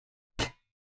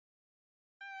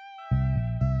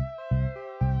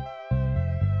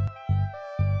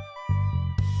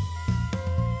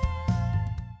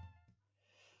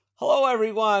Hello,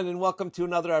 everyone, and welcome to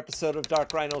another episode of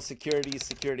Dark Rhino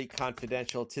Security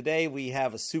Confidential. Today, we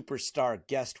have a superstar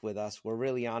guest with us. We're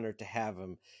really honored to have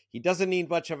him. He doesn't need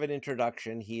much of an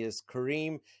introduction. He is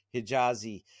Karim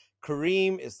Hijazi.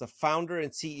 Karim is the founder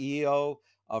and CEO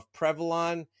of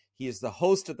Prevailion. He is the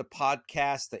host of the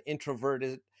podcast, The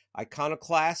Introverted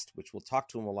Iconoclast, which we'll talk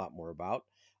to him a lot more about.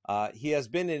 He has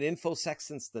been in infosec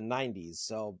since the 90s,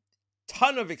 so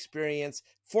ton of experience,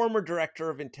 former director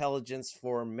of intelligence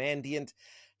for Mandiant.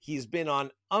 He's been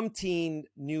on umpteen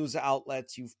news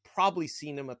outlets. You've probably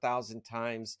seen him 1,000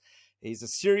 times. He's a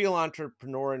serial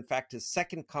entrepreneur. In fact, his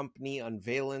second company,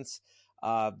 Unveillance,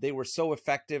 they were so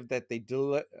effective that they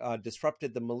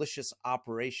disrupted the malicious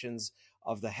operations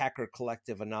of the hacker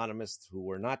collective Anonymous, who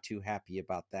were not too happy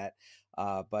about that.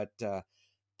 But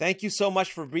thank you so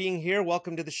much for being here.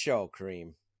 Welcome to the show,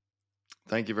 Karim.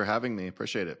 Thank you for having me.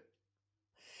 Appreciate it.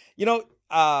 You know,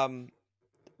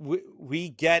 we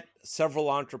get several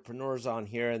entrepreneurs on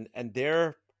here, and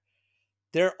they're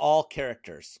all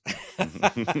characters.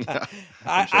 I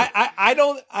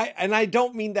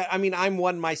don't mean that. I mean, I'm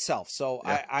one myself, so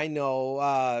yeah. I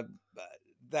know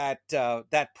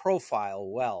that profile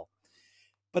well.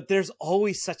 But there's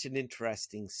always such an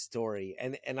interesting story,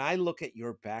 and I look at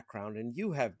your background, and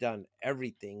you have done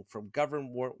everything from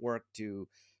government work to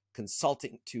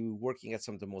consulting to working at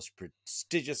some of the most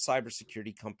prestigious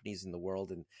cybersecurity companies in the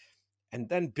world, and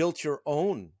then built your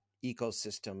own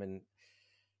ecosystem. And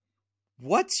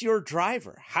what's your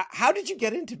driver? How did you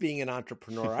get into being an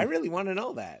entrepreneur? I really want to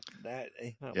know that.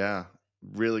 Yeah,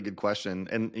 really good question.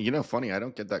 And you know, funny, I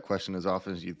don't get that question as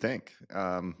often as you'd think.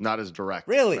 Not as direct.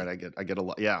 Really? Right? I get a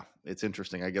lot. Yeah, it's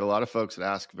interesting. I get a lot of folks that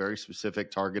ask very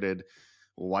specific, targeted,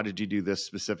 well, why did you do this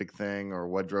specific thing, or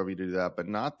what drove you to do that? But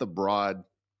not the broad.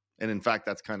 And in fact,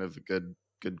 that's kind of a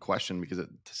good question, because it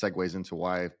segues into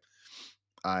why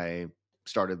I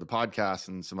started the podcast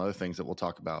and some other things that we'll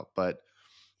talk about. But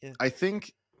yeah. I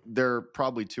think there are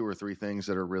probably 2 or 3 things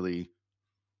that are really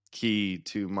key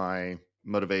to my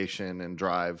motivation and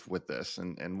drive with this.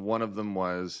 And one of them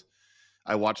was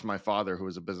I watched my father, who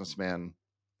was a businessman,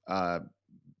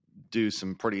 do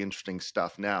some pretty interesting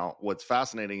stuff. Now, what's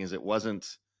fascinating is it wasn't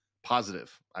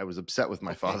positive. I was upset with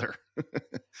my father.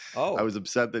 Oh, I was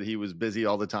upset that he was busy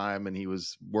all the time and he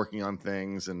was working on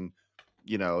things. And,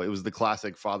 you know, it was the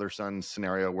classic father-son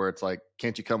scenario where it's like,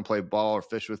 can't you come play ball or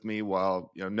fish with me?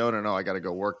 Well, you know, no, I got to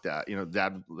go work, Dad. You know,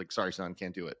 Dad, like, sorry, son,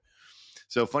 can't do it.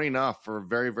 So funny enough, for a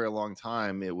very, very long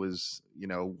time, it was, you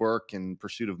know, work and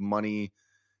pursuit of money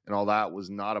and all that was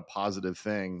not a positive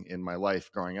thing in my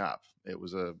life growing up. It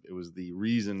was the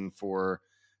reason for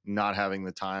not having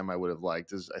the time I would have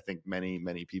liked, as I think many,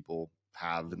 many people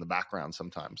have in the background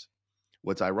sometimes.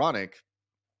 What's ironic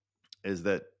is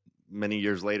that many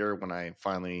years later, when I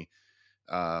finally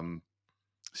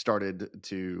started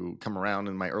to come around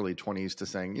in my early 20s to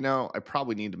saying, you know, I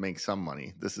probably need to make some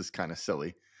money. This is kind of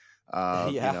silly. Yeah.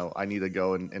 You know, I need to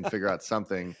go and figure out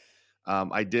something.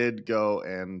 I did go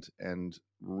and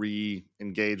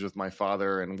re-engage with my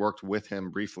father and worked with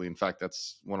him briefly. In fact,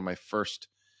 that's one of my first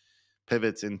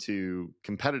pivots into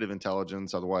competitive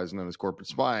intelligence, otherwise known as corporate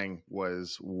spying,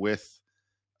 was with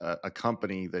a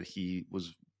company that he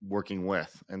was working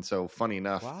with. And so funny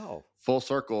enough, wow, full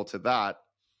circle to that.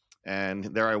 And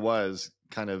there I was,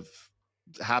 kind of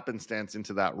happenstance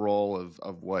into that role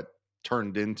of what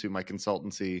turned into my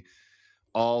consultancy,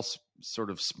 all sort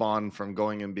of spawned from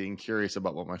going and being curious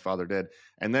about what my father did.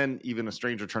 And then even a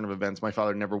stranger turn of events, my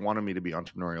father never wanted me to be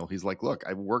entrepreneurial. He's like, look,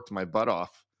 I've worked my butt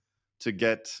off to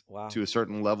get to a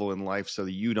certain level in life so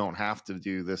that you don't have to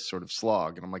do this sort of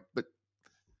slog. And I'm like, but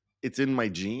it's in my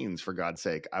genes, for God's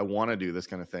sake. I want to do this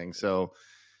kind of thing. So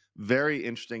very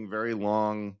interesting, very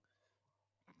long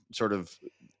sort of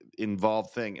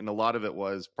involved thing. And a lot of it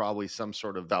was probably some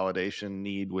sort of validation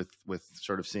need with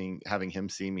sort of having him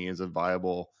see me as a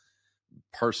viable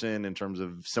person in terms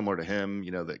of similar to him, you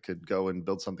know, that could go and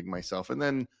build something myself. And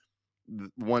then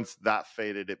once that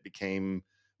faded, it became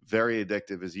very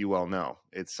addictive, as you well know.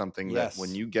 It's something that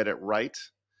when you get it right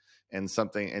and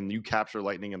you capture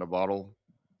lightning in a bottle,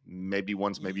 maybe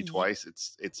once, maybe twice,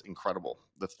 it's incredible.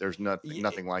 There's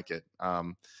nothing like it.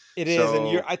 It is.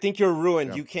 And I think you're ruined.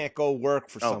 Yeah. You can't go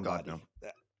work for somebody. God, no.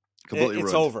 Completely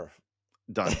it's ruined. Over.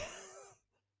 Done.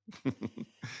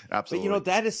 Absolutely. But you know,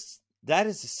 that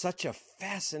is such a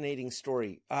fascinating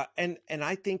story. And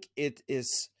I think it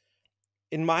is,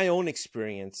 in my own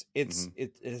experience, it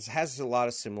has a lot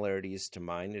of similarities to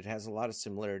mine. It has a lot of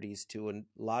similarities to a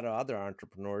lot of other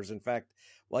entrepreneurs. In fact,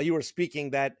 while you were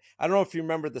speaking, that I don't know if you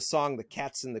remember the song "The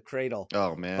Cat's in the Cradle."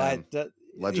 Oh man, but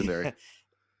legendary,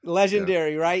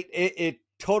 legendary, yeah. Right? It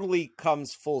totally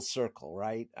comes full circle,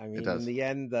 right? I It mean, in does. the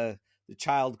end, the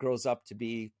child grows up to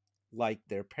be like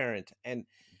their parent. And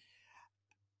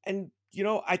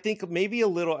I think maybe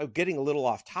I'm getting a little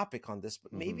off topic on this,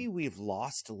 but maybe we've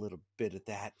lost a little bit of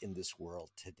that in this world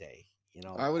today.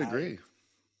 I would agree.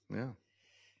 Yeah.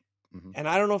 And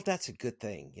I don't know if that's a good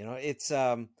thing. It's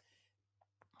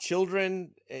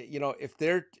children, if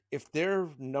their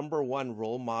number one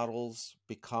role models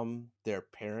become their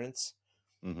parents,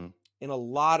 in a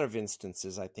lot of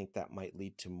instances, I think that might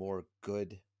lead to more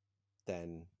good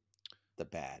than the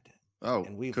bad. Oh,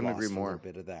 and we've couldn't lost agree more. a little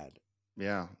bit of that.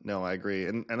 Yeah, no, I agree.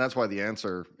 And that's why the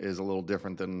answer is a little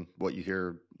different than what you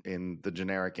hear in the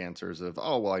generic answers of,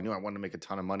 oh, well, I knew I wanted to make a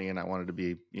ton of money and I wanted to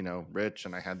be, rich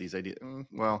and I had these ideas.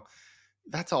 Well,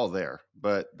 that's all there,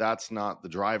 but that's not the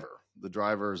driver. The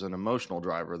driver is an emotional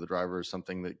driver. The driver is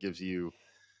something that gives you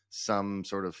some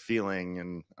sort of feeling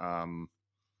and,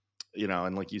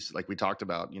 and like we talked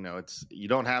about, you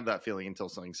don't have that feeling until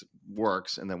something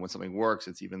works. And then when something works,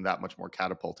 it's even that much more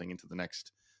catapulting into the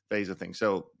next phase of things.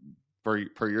 So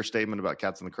per your statement about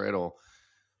cats in the cradle,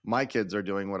 my kids are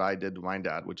doing what I did to my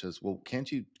dad, which is, well,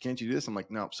 can't you do this? I'm like,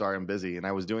 no, sorry, I'm busy. And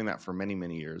I was doing that for many,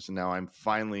 many years. And now I'm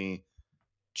finally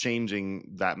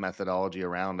changing that methodology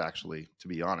around, actually, to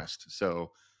be honest.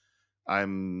 So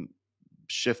I'm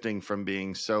shifting from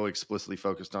being so explicitly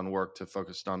focused on work to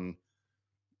focused on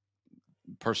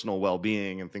personal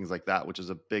well-being and things like that, which is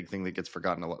a big thing that gets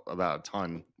forgotten about a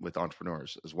ton with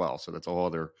entrepreneurs as well. So that's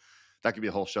that could be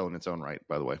a whole show in its own right,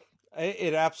 by the way.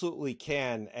 It absolutely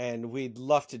can. And we'd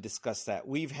love to discuss that.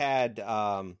 We've had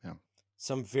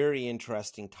some very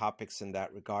interesting topics in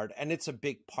that regard. And it's a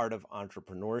big part of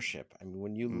entrepreneurship. I mean,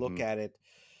 when you look at it,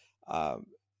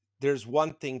 there's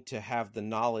one thing to have the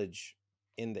knowledge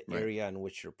in the area in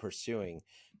which you're pursuing.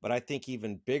 But I think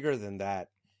even bigger than that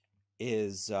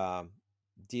is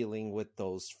dealing with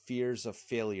those fears of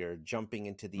failure, jumping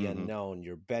into the unknown.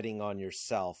 You're betting on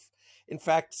yourself. In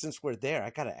fact, since we're there, I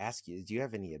got to ask you, do you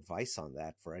have any advice on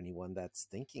that for anyone that's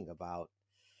thinking about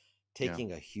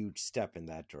taking a huge step in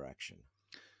that direction?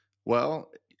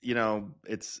 Well,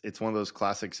 it's one of those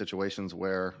classic situations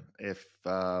where if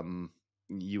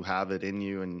you have it in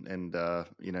you and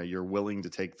you're willing to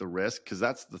take the risk, because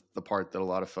that's the part that a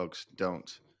lot of folks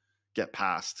don't get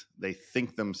past. They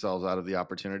think themselves out of the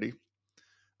opportunity.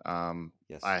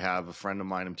 Yes. I have a friend of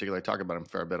mine in particular, I talk about him a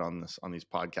fair bit on these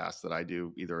podcasts that I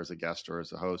do either as a guest or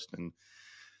as a host. And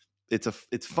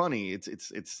it's funny.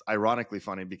 It's ironically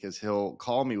funny because he'll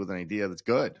call me with an idea that's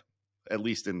good, at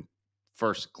least in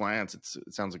first glance.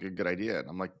 It sounds like a good idea. And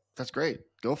I'm like, that's great.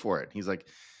 Go for it. He's like,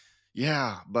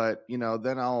 yeah, but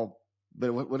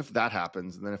but what if that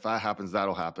happens? And then if that happens,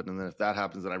 that'll happen. And then if that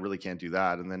happens, then I really can't do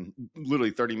that. And then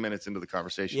literally 30 minutes into the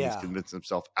conversation, he's convinced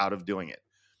himself out of doing it.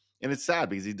 And it's sad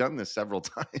because he's done this several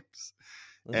times.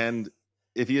 And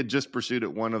if he had just pursued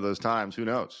it one of those times, who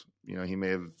knows? He may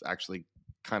have actually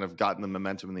kind of gotten the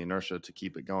momentum and the inertia to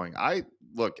keep it going. I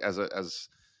look as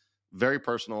very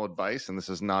personal advice, and this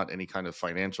is not any kind of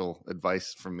financial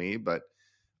advice from me, but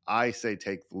I say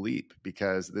take the leap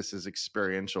because this is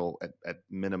experiential at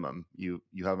minimum. You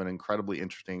have an incredibly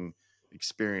interesting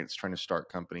experience trying to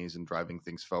start companies and driving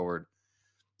things forward.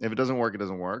 If it doesn't work, it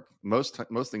doesn't work. Most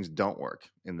things don't work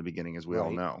in the beginning, as we all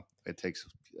know. It takes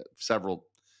several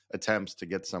attempts to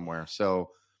get somewhere. So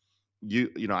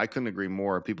I couldn't agree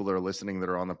more. People that are listening that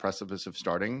are on the precipice of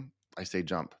starting, I say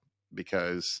jump,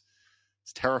 because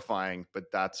it's terrifying, but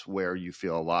that's where you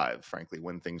feel alive, frankly,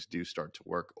 when things do start to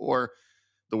work. Or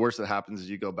the worst that happens is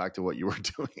you go back to what you were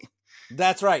doing.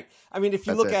 That's right. I mean, if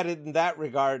you look at it in that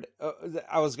regard,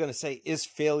 I was going to say, is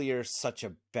failure such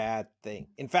a bad thing?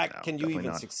 In fact, No, can you even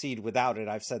not. succeed without it?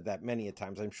 I've said that many a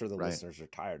times. I'm sure the listeners are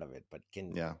tired of it, but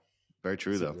very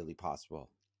true, is though. it really possible?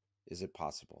 Is it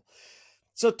possible?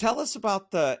 So tell us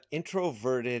about the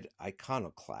Introverted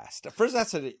Iconoclast. First,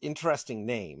 that's an interesting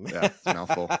name. Yeah, it's a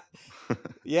mouthful.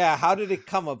 Yeah. How did it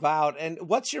come about? And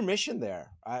what's your mission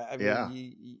there? I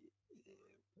mean,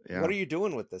 what are you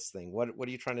doing with this thing? What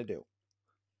are you trying to do?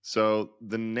 So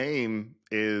the name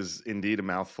is indeed a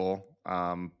mouthful,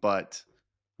 but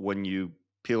when you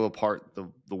peel apart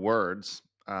the words,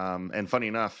 and funny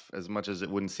enough, as much as it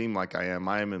wouldn't seem like I am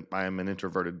an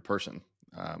introverted person.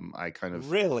 I kind of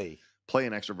really play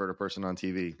an extroverted person on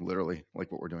TV, literally,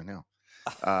 like what we're doing now.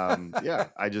 And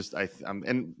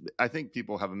I think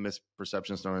people have a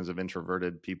misperception sometimes of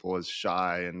introverted people as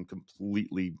shy and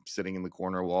completely sitting in the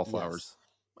corner, wallflowers.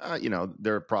 Yes.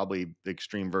 There are probably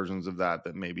extreme versions of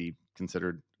that may be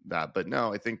considered that. But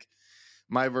no, I think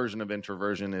my version of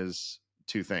introversion is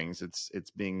two things.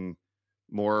 It's being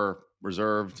more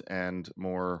reserved and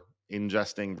more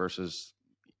ingesting versus,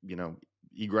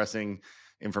 egressing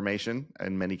information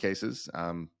in many cases.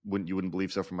 You wouldn't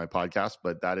believe so from my podcast,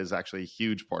 but that is actually a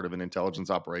huge part of an intelligence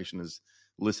operation, is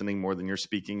listening more than you're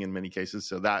speaking in many cases.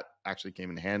 So that actually came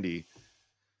in handy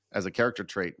as a character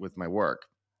trait with my work.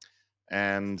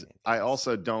 And I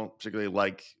also don't particularly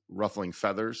like ruffling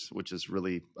feathers, which is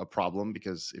really a problem,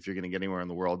 because if you're going to get anywhere in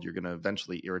the world, you're going to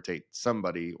eventually irritate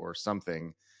somebody or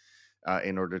something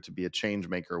in order to be a change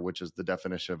maker, which is the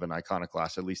definition of an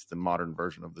iconoclast, at least the modern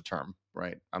version of the term,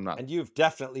 right? I'm not. And you've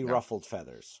definitely ruffled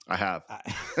feathers. I have.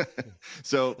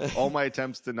 So all my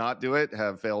attempts to not do it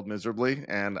have failed miserably,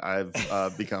 and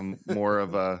I've become more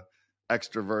of a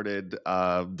extroverted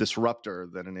disruptor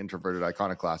than an introverted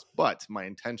iconoclast. But my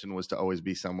intention was to always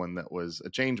be someone that was a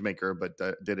change maker, but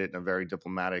did it in a very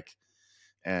diplomatic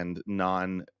and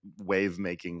non-wave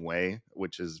making way,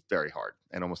 which is very hard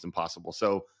and almost impossible.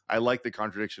 So I like the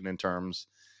contradiction in terms.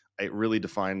 It really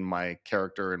defined my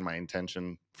character and my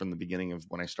intention from the beginning of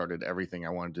when I started everything I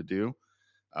wanted to do.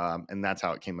 And that's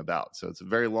how it came about. So it's a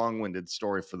very long-winded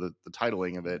story for the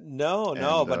titling of it.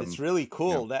 No, but it's really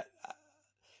cool that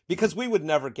because we would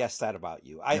never guess that about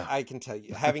you. I can tell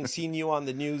you, having seen you on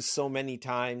the news so many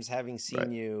times, having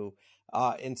seen you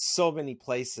in so many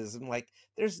places, I'm like,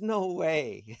 there's no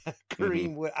way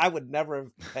Karim would. I would never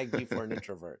have pegged you for an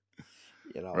introvert,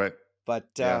 Right. But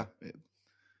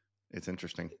it's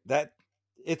interesting. That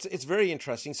it's very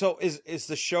interesting. So is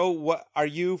the show? What are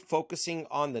you focusing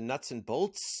on, the nuts and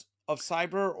bolts of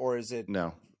cyber, or is it?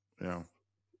 No,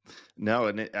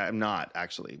 and I'm not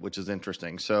actually, which is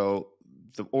interesting. So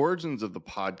the origins of the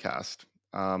podcast,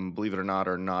 believe it or not,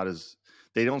 are not as,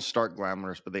 they don't start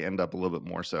glamorous, but they end up a little bit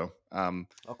more so.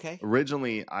 Okay.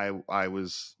 Originally, I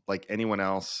was like anyone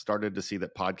else, started to see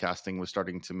that podcasting was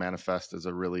starting to manifest as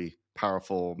a really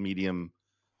powerful medium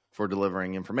for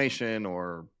delivering information,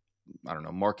 or I don't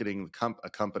know, marketing a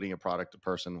company, a product, a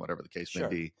person, whatever the case may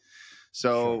be.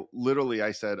 So literally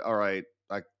I said, all right,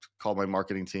 I called my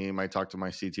marketing team. I talked to my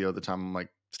CTO at the time. I'm like,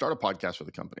 start a podcast for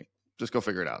the company. Just go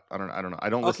figure it out. I don't know. I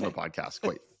don't listen to podcasts,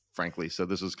 quite frankly. So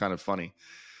this was kind of funny.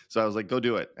 So I was like, go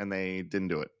do it. And they didn't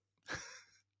do it.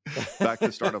 Back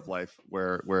to startup life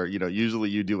where, usually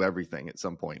you do everything at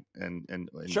some point and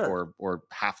or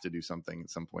have to do something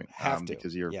at some point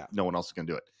because no one else is going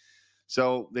to do it.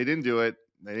 So they didn't do it.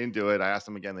 I asked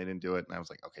them again. They didn't do it. And I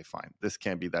was like, okay, fine. This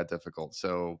can't be that difficult.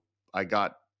 So I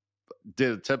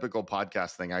did a typical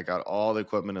podcast thing. I got all the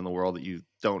equipment in the world that you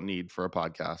don't need for a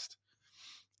podcast.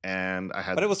 And I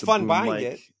had, but it was fun buying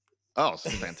it. Oh, it's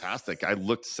fantastic. I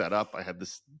looked set up. I had the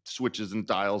switches and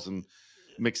dials and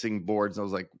mixing boards. And I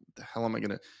was like, what the hell am I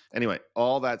going to, anyway,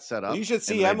 all that set up. Well, you should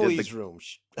see Emily's room.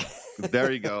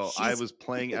 There you go. I was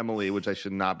playing Emily, which I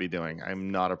should not be doing. I'm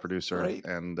not a producer. Right.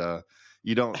 And,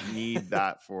 you don't need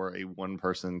that for a one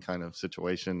person kind of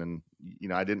situation. And,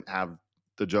 I didn't have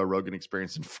the Joe Rogan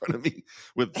experience in front of me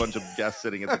with a bunch of guests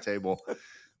sitting at the table.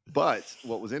 But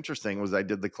what was interesting was I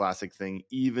did the classic thing,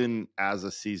 even as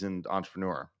a seasoned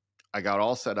entrepreneur. I got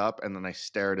all set up and then I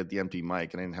stared at the empty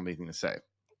mic and I didn't have anything to say.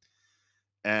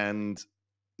 And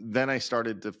then I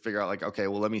started to figure out like, okay,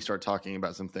 well, let me start talking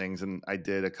about some things. And I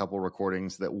did a couple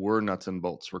recordings that were nuts and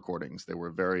bolts recordings. They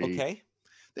were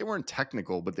they weren't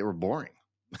technical, but they were boring.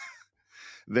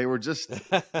 They were just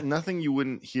nothing you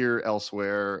wouldn't hear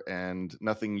elsewhere, and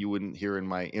nothing you wouldn't hear in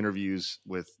my interviews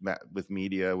with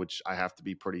media, which I have to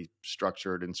be pretty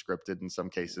structured and scripted in some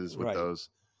cases with those.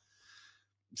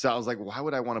 So I was like, why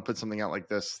would I want to put something out like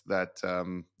this that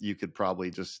you could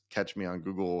probably just catch me on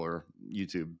Google or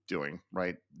YouTube doing,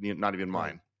 right? Not even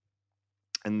mine.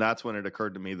 And that's when it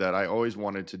occurred to me that I always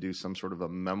wanted to do some sort of a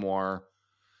memoir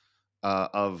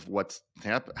of what's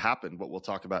happened, what we'll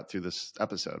talk about through this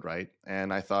episode, right?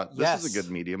 And I thought, this is a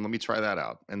good medium. Let me try that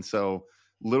out. And so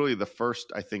literally the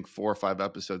first, I think, 4 or 5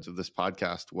 episodes of this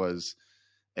podcast was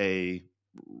a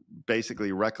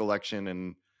basically recollection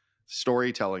and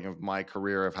storytelling of my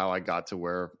career, of how I got to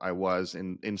where I was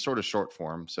in sort of short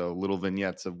form. So little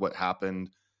vignettes of what happened,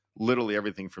 literally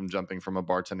everything from jumping from a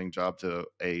bartending job to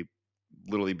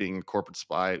literally being a corporate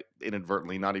spy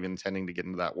inadvertently, not even intending to get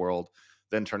into that world,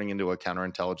 then turning into a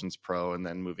counterintelligence pro, and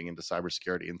then moving into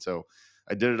cybersecurity. And so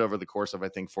I did it over the course of, I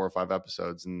think, 4 or 5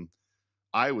 episodes, and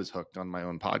I was hooked on my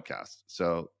own podcast.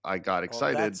 So I got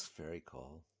excited. That's very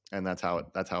cool. And that's how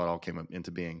it all came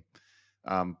into being.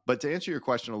 But to answer your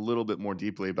question a little bit more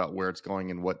deeply about where it's going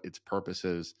and what its purpose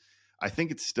is, I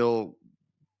think it's still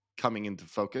coming into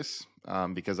focus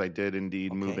because I did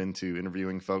indeed move into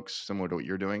interviewing folks similar to what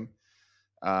you're doing.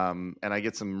 And I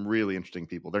get some really interesting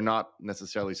people. They're not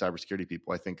necessarily cybersecurity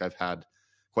people. I think I've had,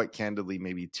 quite candidly,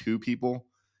 maybe 2 people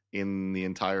in the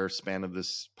entire span of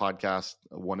this podcast.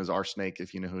 One is Arsnake,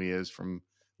 if you know who he is, from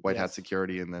White Hat Yes.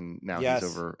 Security, and then now he's Yes.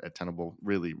 over at Tenable.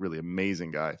 Really, really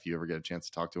amazing guy. If you ever get a chance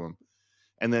to talk to him,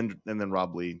 and then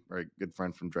Rob Lee, right, good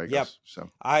friend from Dragos. Yep. So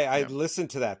I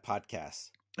listened to that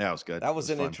podcast. yeah, it was good. That was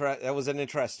fun. that was an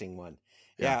interesting one.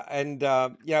 Yeah.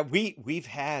 Yeah, and we've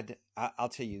had I'll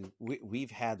tell you,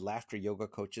 we've had laughter yoga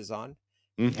coaches on.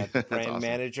 We had the brand awesome.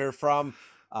 manager from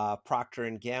Procter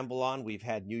and Gamble on. We've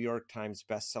had New York Times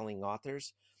best-selling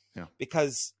authors. Yeah.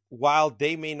 Because while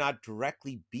they may not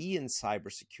directly be in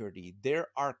cybersecurity, there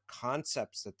are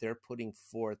concepts that they're putting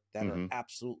forth that are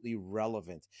absolutely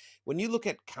relevant. When you look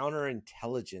at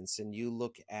counterintelligence and you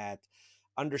look at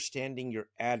understanding your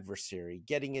adversary,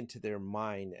 getting into their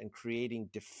mind and creating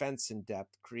defense in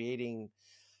depth,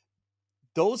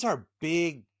 those are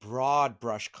big, broad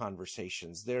brush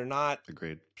conversations. They're not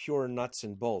Agreed. Pure nuts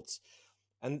and bolts.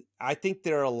 And I think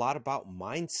they're a lot about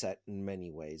mindset in many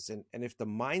ways. And if the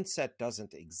mindset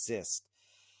doesn't exist,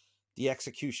 the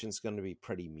execution is going to be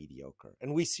pretty mediocre.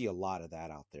 And we see a lot of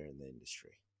that out there in the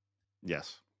industry.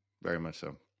 Yes, very much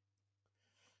so.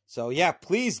 So yeah,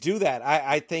 please do that.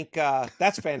 I think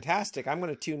that's fantastic. I'm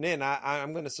going to tune in.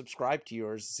 I'm going to subscribe to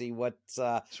yours to see what's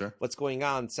going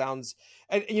on. Sounds,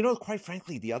 and quite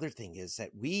frankly, the other thing is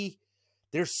that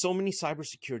there's so many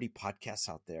cybersecurity podcasts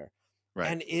out there. Right.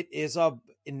 And it is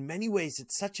in many ways,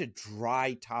 it's such a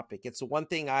dry topic. It's the one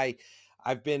thing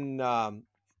I've been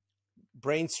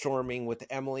brainstorming with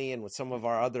Emily and with some of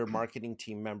our other marketing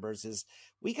team members is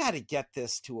we got to get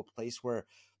this to a place where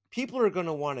people are going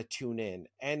to want to tune in.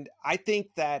 And I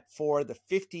think that for the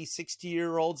 50,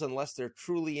 60-year-olds, unless they're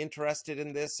truly interested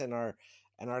in this and are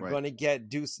going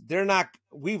to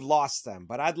we've lost them.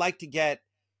 But I'd like to get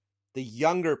the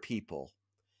younger people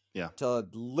to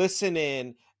listen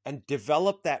in and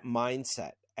develop that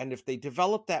mindset. And if they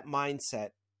develop that mindset,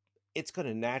 it's going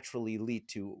to naturally lead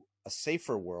to a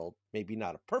safer world. Maybe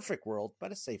not a perfect world,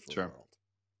 but a safer world.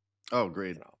 Oh,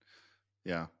 great.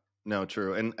 Yeah. No,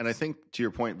 true. And I think to your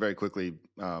point very quickly,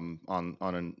 on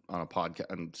a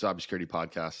podcast, on cybersecurity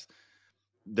podcast,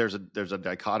 there's a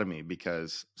dichotomy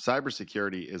because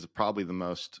cybersecurity is probably the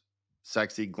most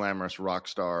sexy, glamorous rock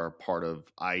star part of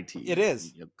IT. It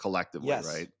is collectively,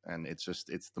 right? And it's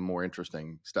the more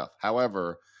interesting stuff.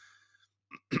 However,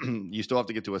 you still have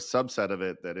to get to a subset of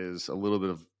it that is a little bit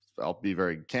of, I'll be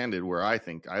very candid, where I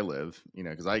think I live,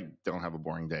 because I don't have a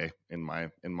boring day in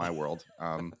my world.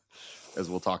 As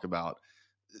we'll talk about,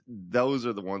 those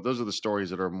are the stories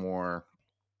that are more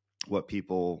what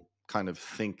people kind of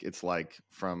think it's like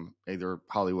from either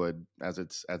Hollywood as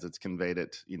it's conveyed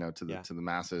it, to the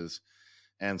masses,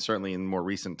 and certainly in more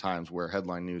recent times where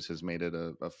headline news has made it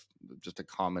just a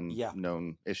common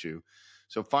known issue.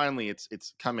 So finally,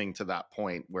 it's coming to that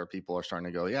point where people are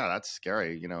starting to go, yeah, that's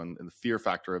scary, and the fear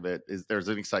factor of it is there's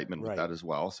an excitement with that as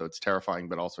well. So it's terrifying,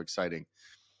 but also exciting.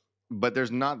 But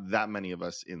there's not that many of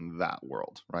us in that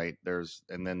world, right?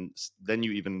 And then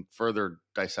you even further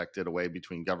dissect it away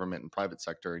between government and private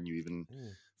sector, and you even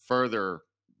further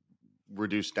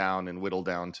reduce down and whittle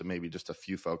down to maybe just a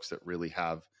few folks that really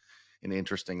have an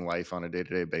interesting life on a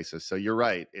day-to-day basis. So you're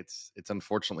right. It's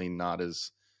unfortunately not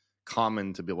as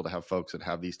common to be able to have folks that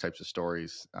have these types of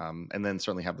stories, and then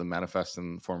certainly have them manifest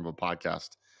in the form of a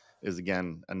podcast is,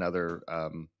 again, another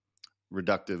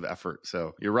reductive effort.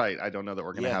 So you're right. I don't know that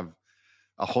we're going to have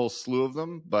a whole slew of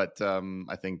them, but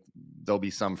I think there'll be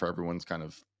some for everyone's kind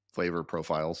of flavor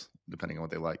profiles, depending on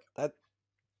what they like. That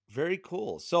very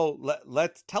cool. So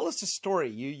let's tell us a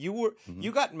story.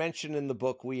 You got mentioned in the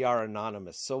book We Are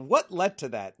Anonymous. So what led to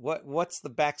that? What's the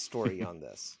backstory on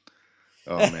this?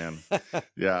 Oh man,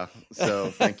 yeah. So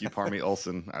thank you, Parmi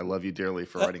Olson. I love you dearly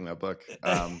for writing that book.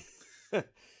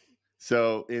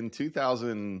 So in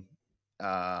 2000.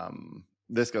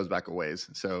 This goes back a ways.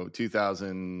 So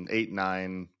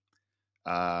 2008-9,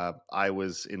 I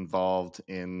was involved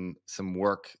in some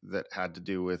work that had to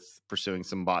do with pursuing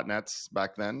some botnets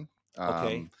back then.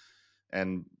 Okay.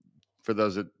 And for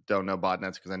those that don't know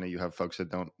botnets, because I know you have folks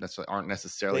that aren't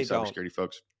necessarily cybersecurity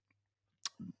folks,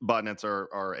 botnets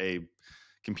are a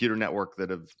computer network that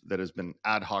has been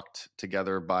ad hoc'd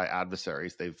together by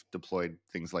adversaries. They've deployed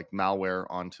things like malware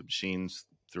onto machines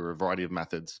through a variety of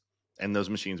methods. And those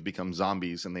machines become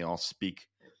zombies, and they all speak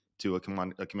to a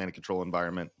command and control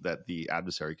environment that the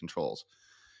adversary controls.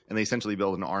 And they essentially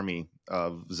build an army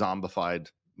of zombified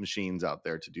machines out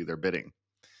there to do their bidding.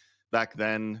 Back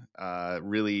then,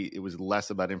 really, it was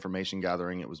less about information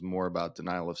gathering. It was more about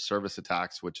denial of service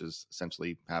attacks, which is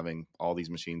essentially having all these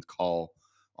machines call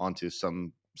onto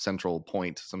some central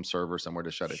point, some server somewhere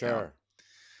to shut it down.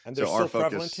 And they're still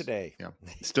prevalent today. Yeah,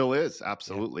 still is,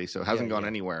 absolutely. So it hasn't gone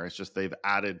anywhere. It's just they've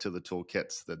added to the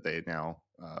toolkits that they now,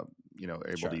 are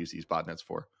able to use these botnets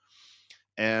for.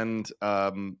 And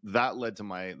that led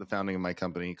to the founding of my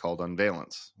company called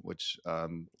Unveillance, which,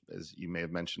 as you may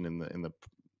have mentioned in the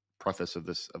preface of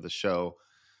the show,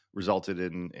 resulted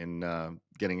in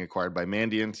getting acquired by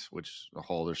Mandiant, which is a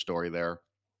whole other story there.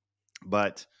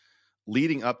 But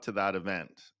leading up to that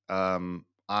event,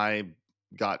 I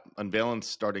got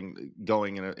Unveillance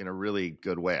going in a really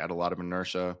good way. I had a lot of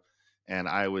inertia, and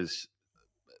I was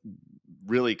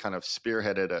really kind of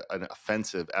spearheaded an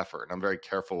offensive effort. And I'm very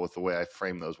careful with the way I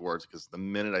frame those words, because the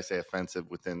minute I say offensive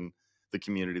within the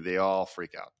community, they all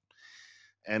freak out.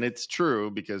 And it's true,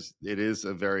 because it is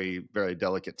a very, very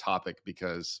delicate topic,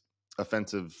 because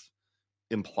offensive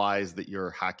implies that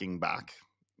you're hacking back,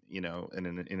 in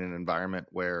an environment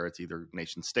where it's either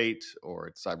nation state or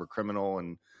it's cyber criminal.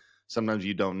 And sometimes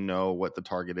you don't know what the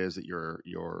target is that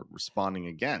you're responding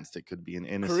against. It could be an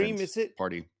innocent Karim, is it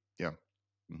party. Yeah.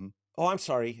 Mm-hmm. Oh, I'm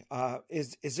sorry.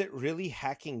 Is it really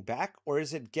hacking back, or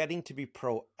is it getting to be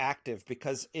proactive?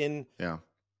 Because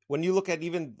when you look at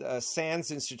even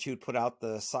SANS Institute put out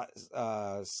the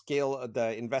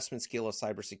the investment scale of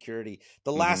cybersecurity,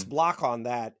 the last block on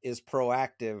that is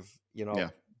proactive.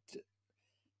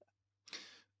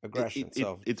 Aggression.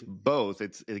 It's both.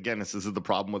 Again, this is the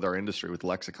problem with our industry with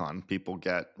lexicon. People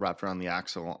get wrapped around the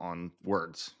axle on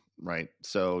words, right?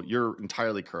 So you're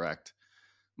entirely correct.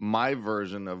 My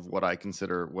version of what I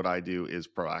consider what I do is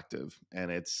proactive, and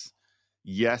it's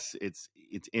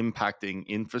impacting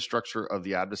infrastructure of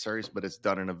the adversaries, but it's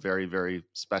done in a very, very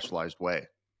specialized way,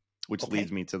 which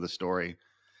leads me to the story.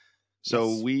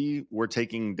 So we were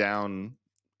taking down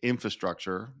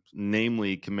infrastructure,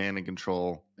 namely command and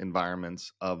control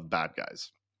environments of bad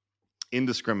guys,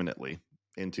 indiscriminately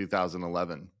in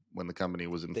 2011. When the company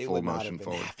was in full motion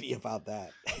forward. They were happy about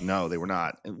that. No, they were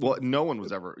not. Well, no one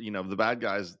was ever, the bad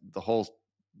guys, the whole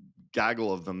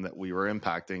gaggle of them that we were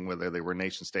impacting, whether they were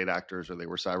nation state actors or they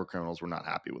were cyber criminals, were not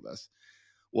happy with us.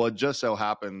 Well, it just so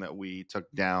happened that we took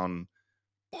down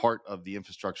part of the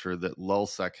infrastructure that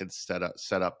LulzSec had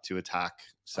set up to attack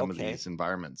some of these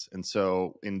environments. And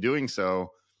so in doing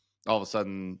so, all of a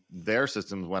sudden their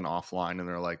systems went offline, and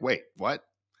they're like, wait, what?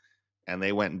 And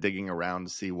they went digging around to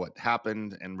see what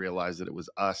happened and realized that it was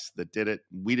us that did it.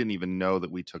 We didn't even know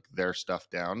that we took their stuff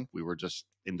down. We were just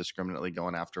indiscriminately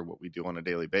going after what we do on a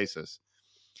daily basis.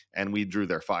 And we drew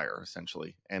their fire,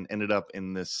 essentially, and ended up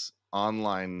in this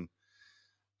online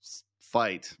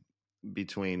fight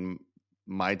between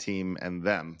my team and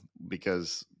them.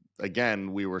 Because,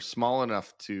 again, we were small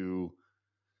enough to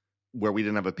where we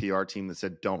didn't have a PR team that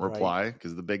said, don't reply,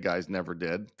 because the big guys never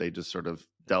did. They just sort of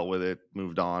dealt with it,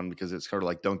 moved on, because it's sort of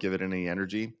like, don't give it any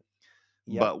energy.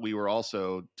 Yep. But we were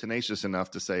also tenacious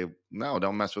enough to say, no,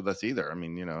 don't mess with us either. I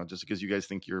mean, just because you guys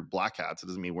think you're black hats, it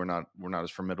doesn't mean we're not as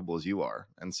formidable as you are.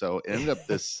 And so it ended up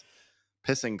this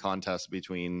pissing contest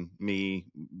between me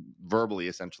verbally,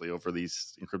 essentially, over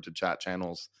these encrypted chat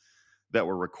channels that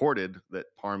were recorded that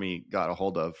Parmy got a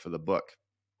hold of for the book.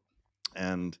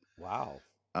 And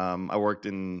I worked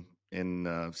in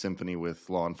symphony with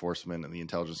law enforcement and the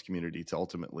intelligence community to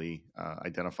ultimately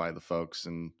identify the folks.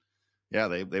 And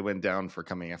they went down for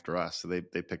coming after us. So they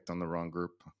picked on the wrong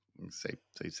group. Say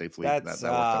safely. That worked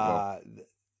out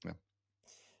well.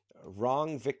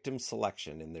 Wrong victim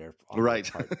selection in their part.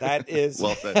 That is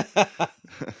well said.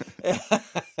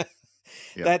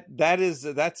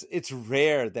 It's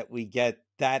rare that we get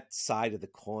that side of the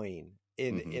coin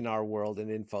in our world in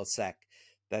infosec,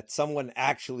 that someone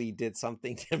actually did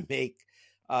something to make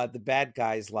the bad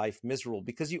guy's life miserable.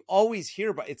 Because you always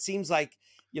hear about, it seems like,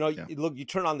 look, you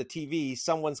turn on the TV,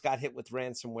 someone's got hit with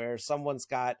ransomware, someone's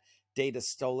got data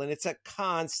stolen. It's a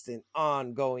constant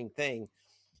ongoing thing.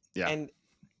 Yeah. And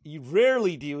you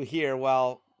rarely do you hear,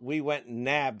 well, we went and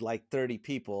nabbed like 30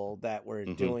 people that were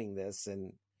doing this,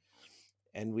 and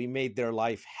we made their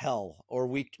life hell, or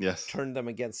we turned them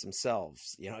against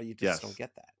themselves. You just don't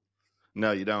get that.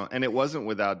 No, you don't. And it wasn't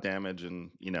without damage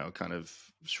and, kind of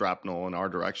shrapnel in our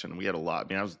direction. We had a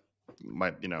lot. I mean,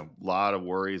 lot of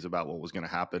worries about what was going to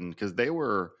happen, because they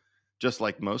were just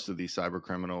like most of these cyber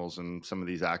criminals and some of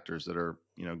these actors that are,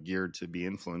 geared to be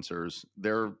influencers.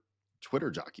 They're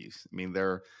Twitter jockeys. I mean,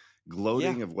 they're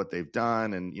gloating of what they've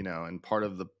done. And, and part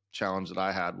of the challenge that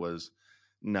I had was,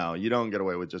 no, you don't get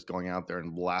away with just going out there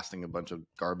and blasting a bunch of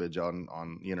garbage on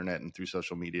the internet and through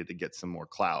social media to get some more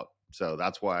clout. So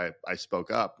that's why I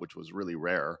spoke up, which was really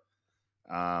rare,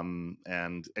 and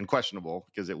questionable,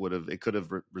 because it could have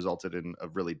resulted in a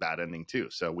really bad ending too.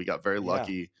 So we got very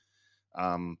lucky.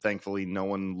 Thankfully, no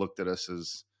one looked at us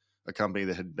as a company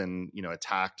that had been,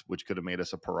 attacked, which could have made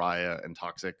us a pariah and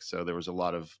toxic. So there was a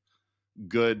lot of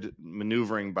good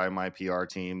maneuvering by my PR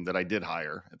team that I did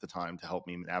hire at the time to help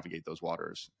me navigate those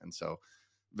waters. And so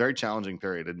very challenging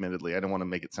period. Admittedly, I don't want to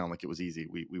make it sound like it was easy.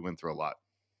 We went through a lot.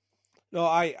 No,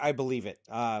 I believe it.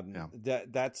 Yeah.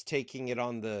 That's taking it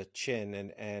on the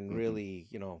chin and really,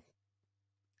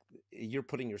 you're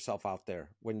putting yourself out there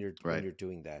when you're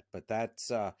doing that. But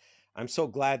that's I'm so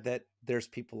glad that there's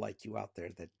people like you out there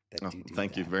that do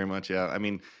thank that. you very much. Yeah, I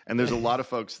mean, and there's a lot of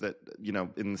folks that,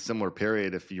 in the similar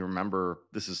period, if you remember,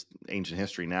 this is ancient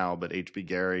history now, but HB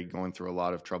Gary going through a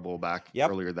lot of trouble back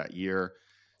earlier that year.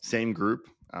 Same group,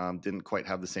 didn't quite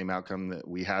have the same outcome that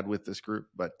we had with this group,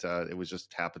 but it was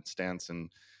just happenstance and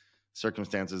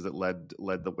circumstances that led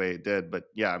the way it did. But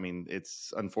yeah, I mean,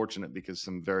 it's unfortunate because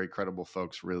some very credible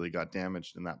folks really got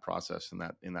damaged in that process, in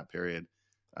that period.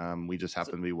 We just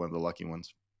happened to be one of the lucky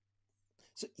ones.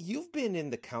 So you've been in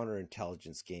the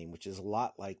counterintelligence game, which is a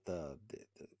lot like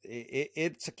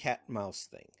it's a cat and mouse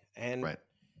thing. And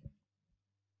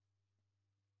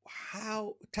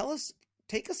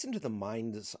take us into the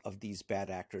minds of these bad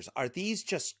actors. Are these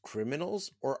just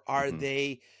criminals, or are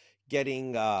they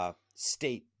getting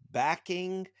state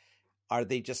backing? Are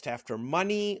they just after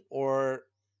money, or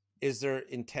is their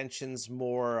intentions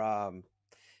more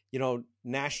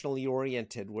nationally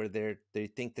oriented, where they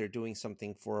think they're doing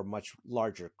something for a much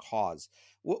larger cause?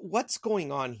 What's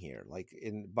going on here, like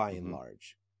by and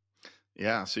large?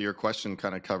 Yeah, so your question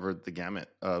kind of covered the gamut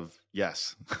of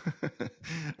yes.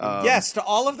 Yes to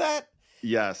all of that.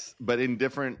 Yes, but in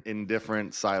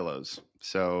different silos.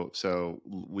 So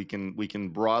we can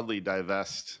broadly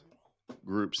divest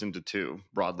groups into two,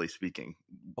 broadly speaking.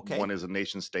 Okay. One is a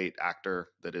nation state actor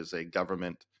that is a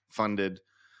government funded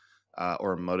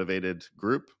or motivated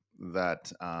group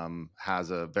that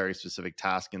has a very specific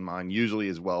task in mind, usually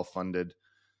is well funded,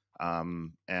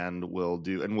 and we'll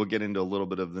get into a little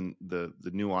bit of the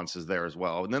nuances there as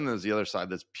well. And then there's the other side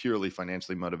that's purely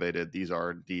financially motivated. These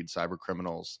are indeed cyber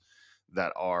criminals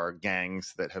that are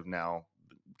gangs that have now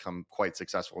become quite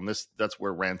successful. And that's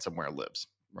where ransomware lives,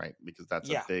 right? Because that's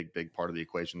a big part of the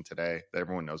equation today that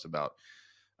everyone knows about.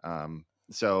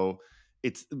 So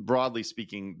it's broadly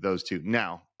speaking those two.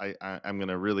 Now, I'm going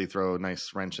to really throw a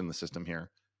nice wrench in the system here.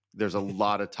 There's a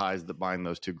lot of ties that bind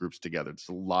those two groups together. There's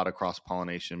a lot of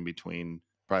cross-pollination between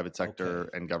private sector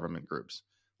and government groups.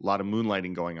 A lot of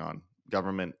moonlighting going on.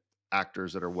 Government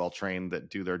actors that are well-trained that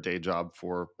do their day job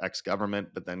for ex-government,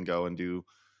 but then go and do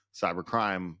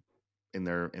cybercrime in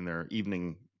their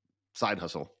evening side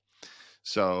hustle.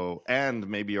 So, and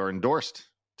maybe are endorsed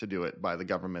to do it by the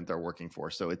government they're working for.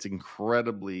 So it's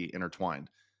incredibly intertwined.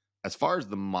 As far as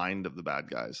the mind of the bad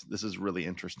guys, this is really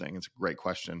interesting. It's a great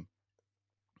question.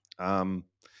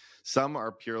 Some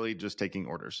are purely just taking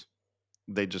orders.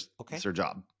 It's their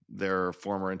job. They're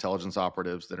former intelligence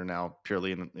operatives that are now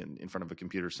purely in front of a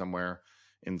computer somewhere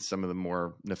in some of the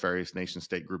more nefarious nation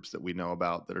state groups that we know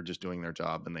about that are just doing their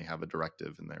job, and they have a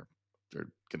directive and they're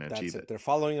going to achieve it. They're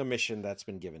following a mission that's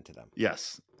been given to them.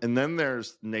 Yes. And then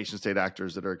there's nation state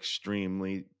actors that are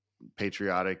extremely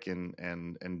patriotic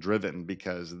and driven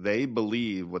because they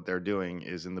believe what they're doing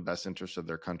is in the best interest of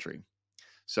their country.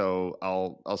 So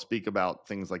I'll speak about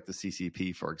things like the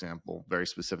CCP, for example, very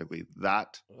specifically.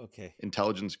 That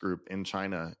intelligence group in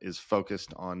China is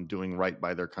focused on doing right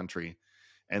by their country.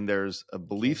 And there's a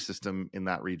belief system in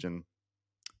that region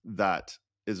that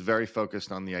is very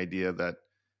focused on the idea that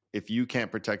if you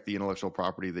can't protect the intellectual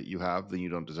property that you have, then you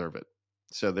don't deserve it.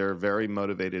 So they're very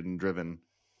motivated and driven,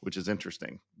 which is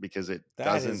interesting because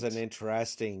that is an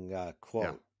interesting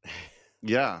quote.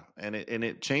 Yeah. And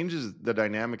it changes the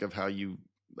dynamic of how you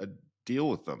deal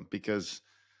with them, because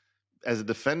as a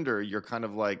defender, you're kind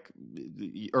of like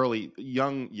early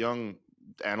young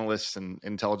analysts and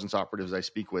intelligence operatives I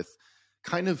speak with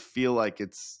kind of feel like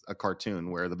it's a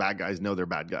cartoon where the bad guys know they're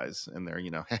bad guys and they're,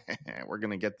 we're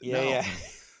going to get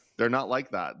They're not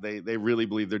like that. They really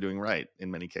believe they're doing right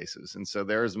in many cases. And so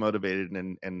they're as motivated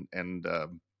and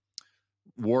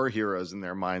war heroes in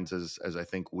their minds as I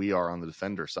think we are on the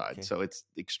defender side. Okay. So it's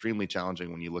extremely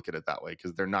challenging when you look at it that way,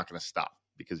 because they're not going to stop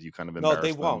because you kind of embarrass them. No,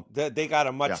 they won't. They got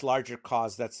a much larger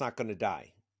cause that's not going to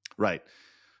die. Right.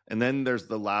 And then there's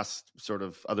the last sort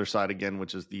of other side again,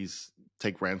 which is these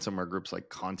take ransomware groups like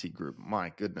Conti Group.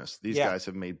 My goodness, these guys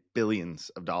have made billions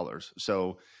of dollars.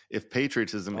 So if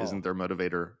patriotism isn't their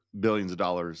motivator, billions of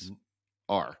dollars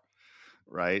are,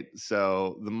 right?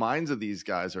 So the minds of these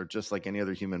guys are just like any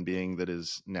other human being that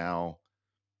is now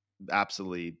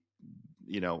absolutely,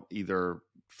 either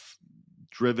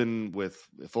driven with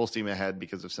full steam ahead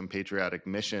because of some patriotic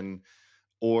mission,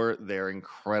 or they're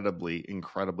incredibly,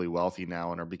 incredibly wealthy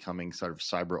now and are becoming sort of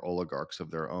cyber oligarchs of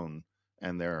their own,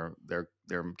 and they're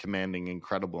commanding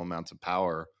incredible amounts of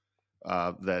power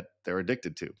that they're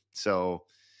addicted to. So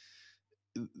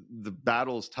the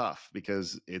battle's tough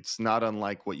because it's not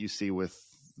unlike what you see with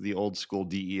the old school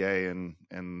DEA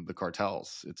and the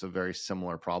cartels. It's a very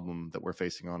similar problem that we're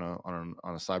facing on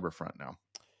a cyber front now.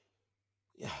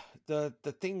 Yeah,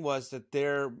 the thing was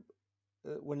that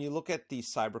when you look at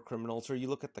these cyber criminals or you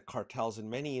look at the cartels, in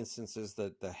many instances,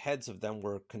 the heads of them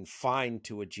were confined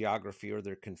to a geography, or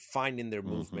they're confined in their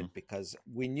movement because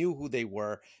we knew who they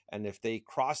were. And if they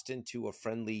crossed into a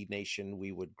friendly nation,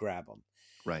 we would grab them.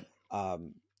 Right.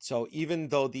 So even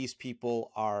though these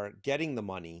people are getting the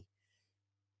money,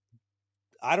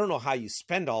 I don't know how you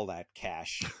spend all that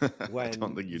cash when I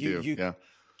don't think you do.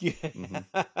 Yeah.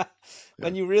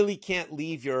 When you really can't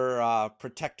leave your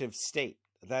protective state.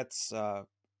 That's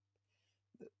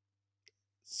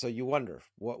so you wonder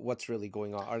what's really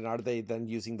going on. And are they then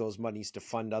using those monies to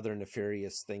fund other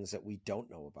nefarious things that we don't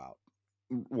know about?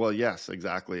 Well, yes,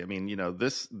 exactly. I mean,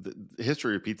 the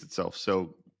history repeats itself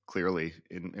so clearly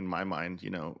in my mind.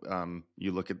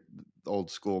 You look at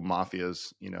old school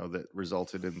mafias, that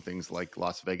resulted in things like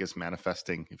Las Vegas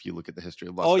manifesting. If you look at the history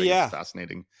of Las Vegas, it's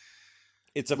fascinating.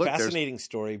 It's a fascinating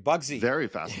story. Bugsy. Very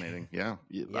fascinating. Yeah.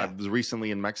 I was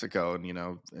recently in Mexico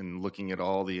and looking at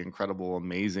all the incredible,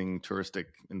 amazing touristic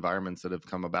environments that have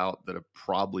come about that have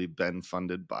probably been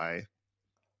funded by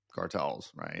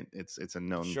cartels, right? It's a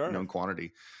known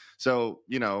quantity. So,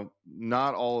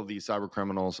 not all of these cyber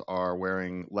criminals are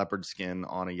wearing leopard skin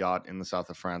on a yacht in the south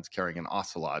of France carrying an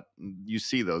ocelot. You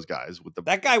see those guys with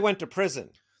that guy went to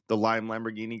prison. The Lime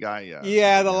Lamborghini guy.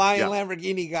 The Lion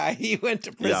Lamborghini guy. He went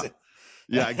to prison.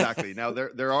 Yeah, exactly. Now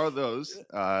there are those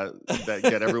that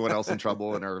get everyone else in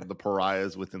trouble and are the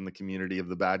pariahs within the community of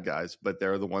the bad guys, but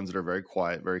they're the ones that are very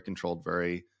quiet, very controlled,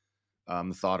 very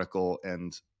methodical,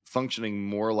 and functioning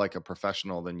more like a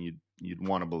professional than you'd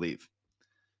want to believe.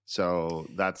 So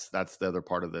that's the other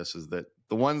part of this, is that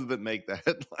the ones that make the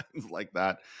headlines like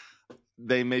that,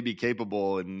 they may be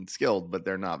capable and skilled, but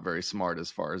they're not very smart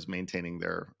as far as maintaining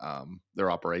their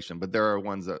operation. But there are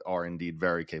ones that are indeed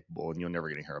very capable, and you're never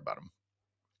going to hear about them.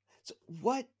 So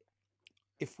what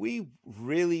if we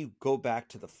really go back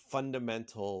to the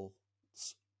fundamentals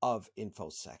of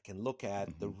infosec and look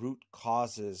at the root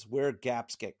causes, where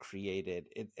gaps get created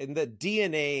in the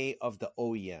DNA of the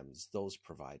OEMs, those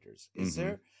providers? Is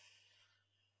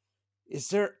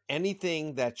there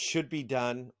anything that should be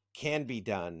done, can be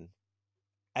done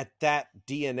at that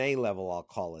DNA level, I'll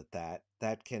call it that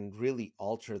can really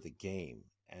alter the game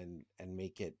and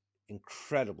make it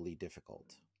incredibly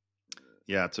difficult?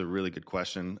 Yeah, it's a really good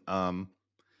question.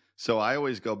 So I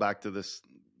always go back to this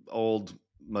old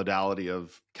modality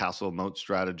of castle moat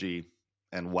strategy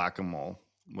and whack-a-mole,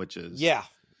 which is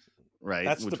right.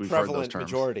 That's which the we've prevalent heard those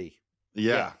terms. majority.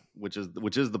 Yeah, which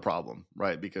is the problem,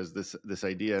 right? Because this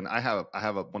idea, and I have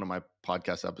one of my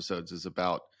podcast episodes is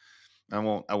about. I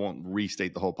won't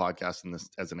restate the whole podcast in this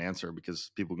as an answer,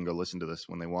 because people can go listen to this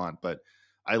when they want. But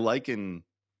I liken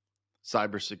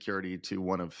cybersecurity to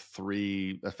one of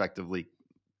three effectively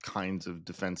kinds of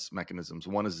defense mechanisms.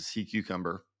 One is a sea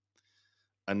cucumber.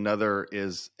 Another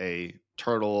is a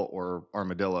turtle or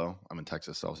armadillo. I'm in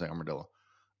Texas, so I'll say armadillo.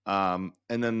 And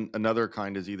then another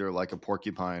kind is either like a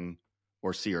porcupine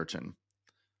or sea urchin.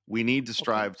 We need to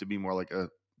strive to be more like a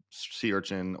sea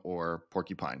urchin or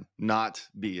porcupine, not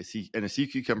be a sea. And a sea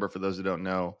cucumber, for those who don't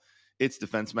know, its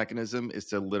defense mechanism is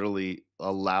to literally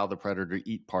allow the predator to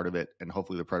eat part of it, and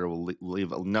hopefully the predator will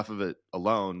leave enough of it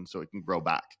alone so it can grow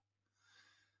back.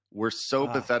 We're so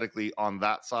pathetically on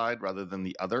that side rather than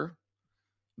the other.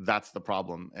 That's the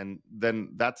problem. And then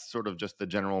that's sort of just the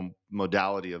general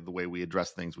modality of the way we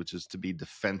address things, which is to be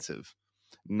defensive,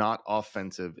 not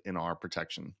offensive in our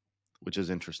protection, which is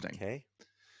interesting. Okay.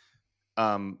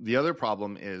 The other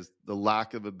problem is the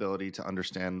lack of ability to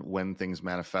understand when things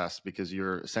manifest, because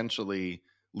you're essentially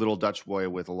little Dutch boy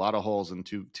with a lot of holes and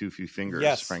too few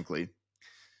fingers, frankly.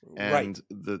 And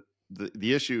the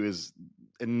issue is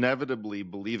inevitably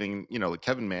believing, like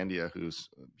Kevin Mandiant, who's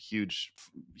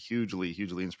hugely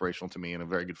inspirational to me and a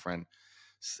very good friend,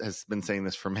 has been saying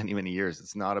this for many, many years.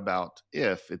 It's not about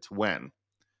if, it's when.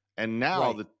 And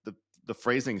now the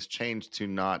phrasing's changed to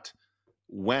not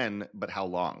when, but how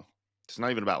long. It's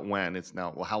not even about when. It's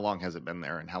now, well, how long has it been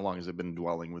there, and how long has it been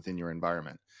dwelling within your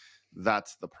environment?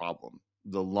 That's the problem.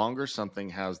 The longer something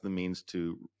has the means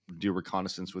to do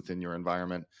reconnaissance within your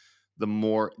environment, the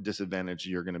more disadvantaged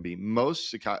you're going to be.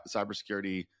 Most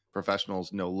cybersecurity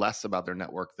professionals know less about their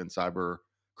network than cyber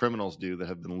criminals do that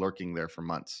have been lurking there for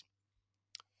months.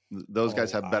 Those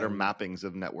guys have better mappings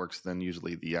of networks than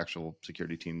usually the actual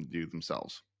security team do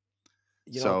themselves.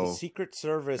 The Secret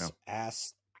Service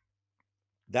asks,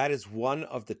 that is one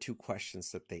of the two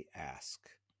questions that they ask.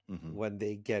 when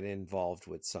they get involved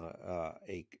with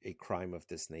a crime of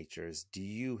this nature is, do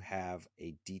you have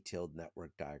a detailed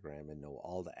network diagram and know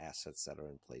all the assets that are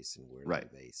in place and where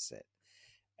Right. they sit?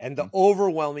 And the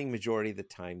overwhelming majority of the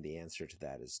time, the answer to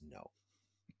that is no.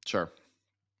 Sure.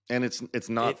 And it's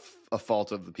not a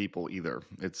fault of the people either.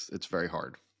 It's very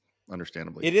hard,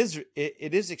 understandably. It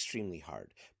is extremely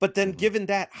hard. But then given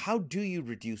that, how do you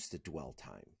reduce the dwell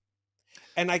time?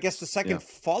 And I guess the second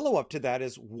follow-up to that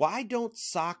is, why don't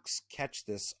SOCs catch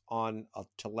this on a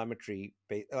telemetry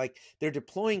base? Like, they're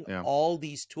deploying all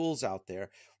these tools out there.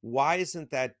 Why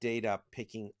isn't that data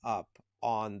picking up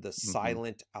on the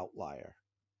silent outlier?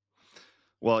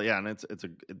 Well, yeah, and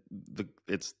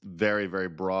it's very, very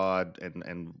broad,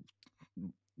 and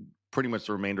pretty much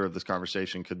the remainder of this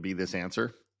conversation could be this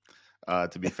answer.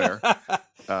 To be fair,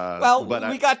 well, but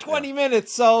we got 20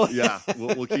 minutes, so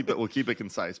we'll keep it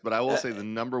concise. But I will say the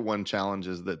number one challenge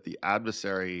is that the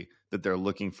adversary that they're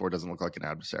looking for doesn't look like an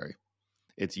adversary.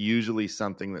 It's usually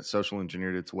something that social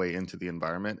engineered its way into the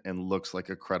environment and looks like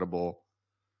a credible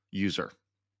user.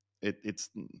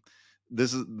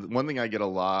 This is one thing I get a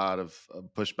lot of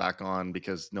pushback on,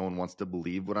 because no one wants to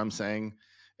believe what I'm saying.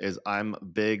 Is I'm a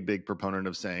big proponent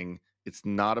of saying it's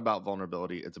not about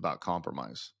vulnerability, it's about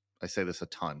compromise. I say this a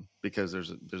ton because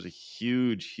there's a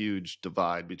huge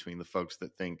divide between the folks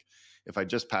that think if I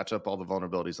just patch up all the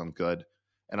vulnerabilities, I'm good.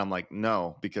 And I'm like,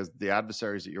 no, because the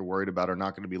adversaries that you're worried about are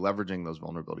not going to be leveraging those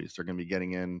vulnerabilities. They're going to be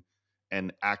getting in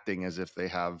and acting as if they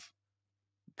have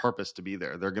purpose to be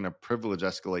there. They're going to privilege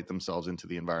escalate themselves into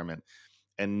the environment.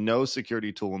 And no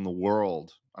security tool in the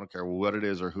world, I don't care what it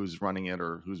is or who's running it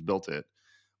or who's built it,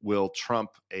 will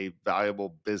trump a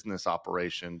valuable business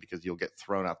operation, because you'll get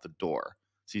thrown out the door.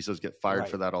 CISOs get fired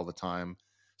for that all the time.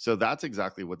 So that's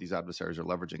exactly what these adversaries are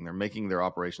leveraging. They're making their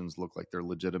operations look like they're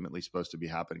legitimately supposed to be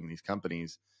happening in these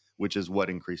companies, which is what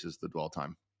increases the dwell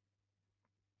time.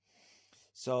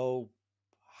 So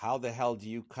how the hell do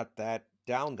you cut that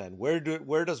down then? Where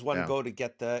does one go to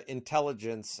get the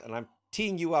intelligence? And I'm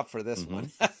teeing you up for this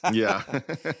one. Yeah.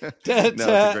 It's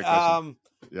a great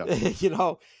question. You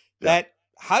know, that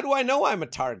how do I know I'm a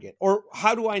target? Or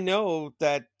how do I know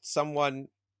that someone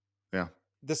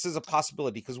this is a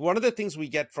possibility? Because one of the things we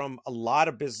get from a lot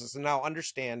of business, and now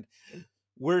understand,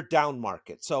 we're down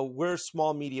market. So we're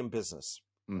small, medium business.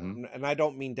 And I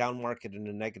don't mean down market in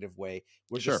a negative way.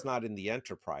 We're just not in the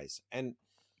enterprise. And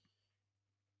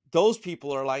those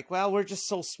people are like, well, we're just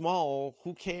so small.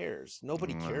 Who cares?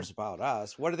 Nobody cares about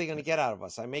us. What are they going to get out of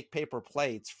us? I make paper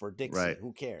plates for Dixie. Right.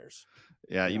 Who cares?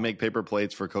 Yeah, you make paper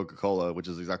plates for Coca-Cola, which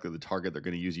is exactly the target they're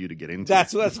going to use you to get into.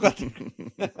 That's what.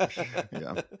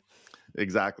 Yeah.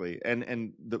 Exactly.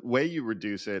 And the way you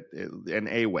reduce it, and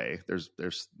a way,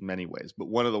 there's many ways, but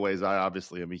one of the ways I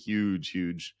obviously am a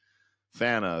huge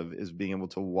fan of is being able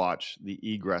to watch the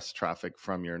egress traffic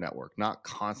from your network, not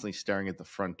constantly staring at the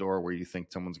front door where you think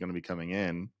someone's going to be coming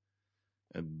in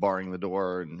and barring the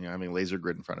door and having a laser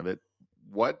grid in front of it.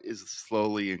 What is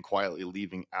slowly and quietly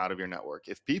leaving out of your network?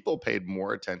 If people paid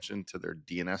more attention to their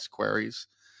DNS queries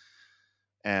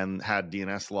and had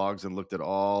DNS logs and looked at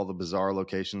all the bizarre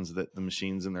locations that the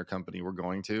machines in their company were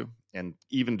going to, and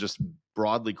even just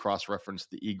broadly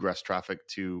cross-referenced the egress traffic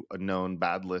to a known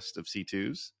bad list of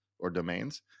C2s or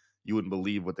domains, you wouldn't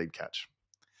believe what they'd catch.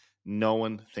 No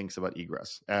one thinks about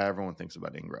egress. Everyone thinks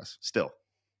about ingress. Still,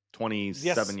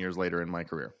 27 years later in my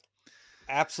career.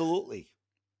 Absolutely.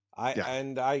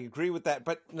 And I agree with that.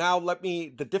 But now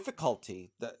the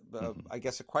difficulty, I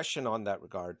guess a question on that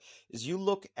regard is, you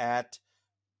look at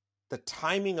the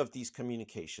timing of these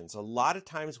communications. A lot of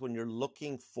times when you're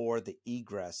looking for the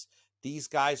egress, these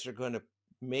guys are going to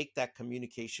make that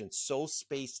communication so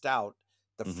spaced out,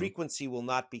 the frequency will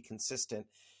not be consistent.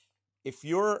 If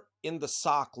you're in the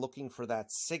SOC looking for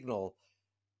that signal,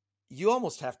 you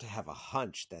almost have to have a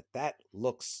hunch that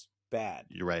looks bad.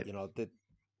 You're right.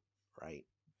 Right.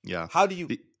 Yeah. How do you...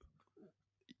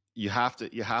 You have to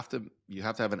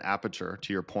have an aperture,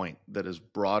 to your point, that is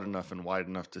broad enough and wide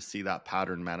enough to see that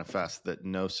pattern manifest that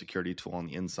no security tool on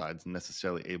the inside is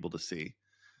necessarily able to see,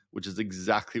 which is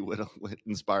exactly what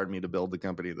inspired me to build the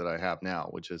company that I have now,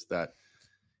 which is that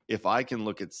if I can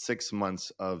look at 6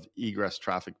 months of egress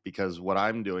traffic, because what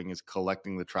I'm doing is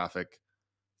collecting the traffic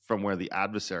from where the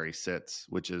adversary sits,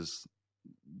 which is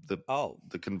the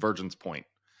convergence point.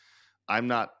 I'm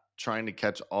not trying to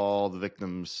catch all the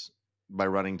victims by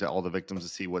running to all the victims to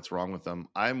see what's wrong with them.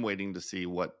 I'm waiting to see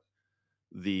what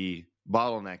the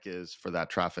bottleneck is for that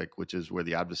traffic, which is where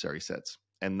the adversary sits.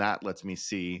 And that lets me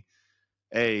see,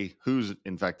 A, who's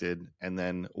infected, and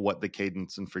then what the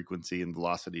cadence and frequency and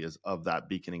velocity is of that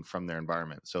beaconing from their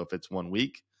environment. So if it's 1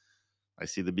 week, I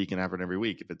see the beacon happen every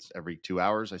week. If it's every 2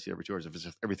 hours, I see it every 2 hours. If it's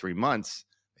every 3 months,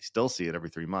 I still see it every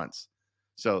 3 months.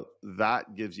 So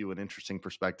that gives you an interesting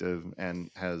perspective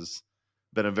and has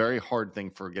been a very hard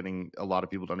thing for getting a lot of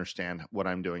people to understand what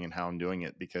I'm doing and how I'm doing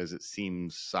it, because it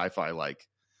seems sci-fi like.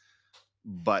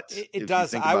 But it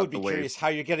does. I would be curious how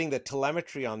you're getting the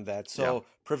telemetry on that. So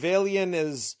Prevailion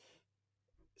is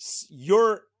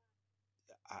your,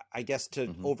 I guess to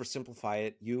oversimplify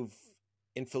it, you've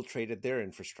infiltrated their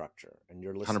infrastructure and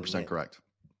you're listening 100% correct.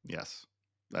 Yes,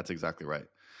 that's exactly right.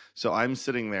 So I'm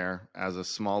sitting there as a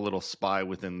small little spy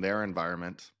within their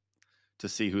environment to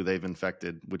see who they've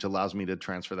infected, which allows me to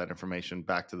transfer that information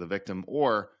back to the victim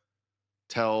or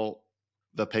tell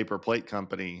the paper plate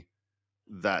company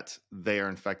that they are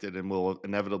infected and will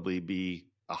inevitably be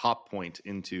a hop point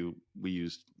into, we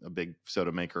used a big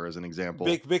soda maker as an example.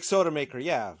 Big soda maker.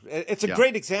 Yeah. It's a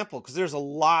great example because there's a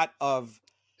lot of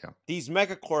these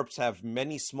megacorps have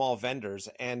many small vendors,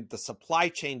 and the supply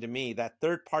chain, to me, that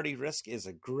third party risk is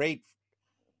a great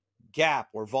gap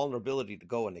or vulnerability to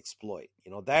go and exploit.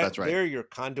 You know, that's right. They're your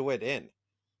conduit in.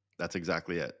 That's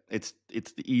exactly it. It's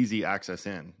the easy access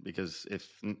in, because if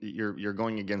you're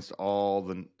going against all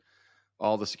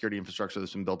the security infrastructure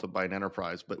that's been built up by an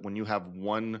enterprise, but when you have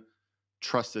one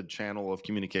trusted channel of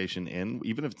communication in,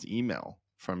 even if it's email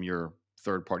from your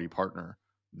third party partner,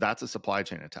 that's a supply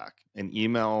chain attack. An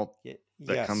email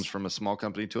that comes from a small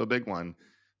company to a big one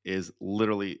is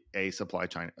literally a supply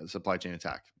chain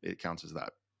attack. It counts as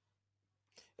that.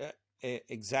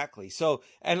 Exactly. So,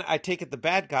 and I take it the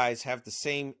bad guys have the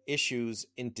same issues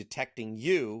in detecting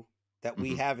you that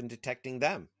we have in detecting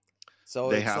them.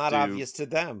 So it's not obvious to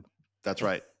them. That's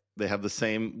right. They have the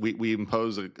same, we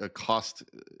impose a cost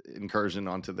incursion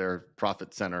onto their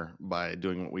profit center by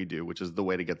doing what we do, which is the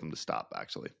way to get them to stop,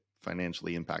 actually,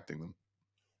 financially impacting them.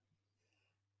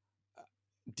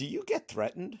 Do you get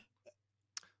threatened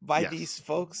by these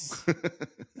folks?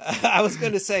 I was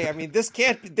going to say, I mean,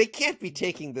 they can't be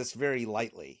taking this very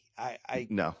lightly.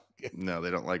 No,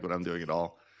 they don't like what I'm doing at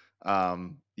all.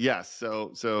 Yes.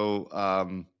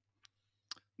 So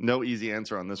no easy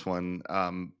answer on this one.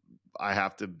 I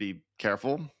have to be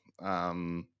careful.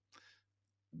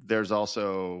 There's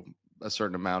also a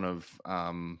certain amount of,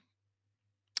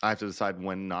 I have to decide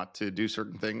when not to do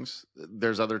certain things.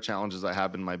 There's other challenges I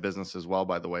have in my business as well,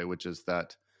 by the way, which is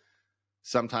that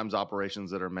sometimes operations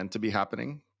that are meant to be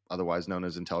happening, otherwise known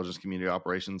as intelligence community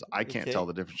operations, I can't tell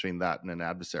the difference between that and an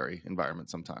adversary environment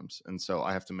sometimes. And so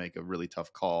I have to make a really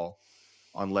tough call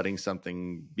on letting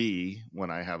something be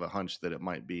when I have a hunch that it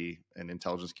might be an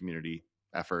intelligence community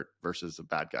effort versus a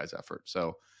bad guy's effort.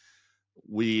 So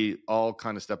we all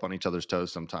kind of step on each other's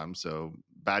toes sometimes. So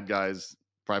bad guys,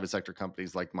 private sector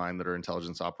companies like mine that are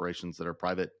intelligence operations that are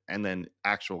private, and then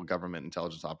actual government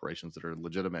intelligence operations that are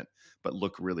legitimate but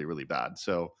look really, really bad.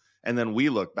 So, and then we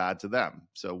look bad to them.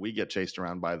 So we get chased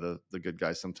around by the good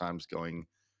guys sometimes, going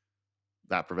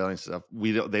that Prevailion stuff.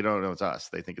 They don't know it's us.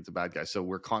 They think it's a bad guy. So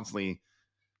we're constantly,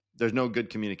 there's no good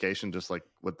communication, just like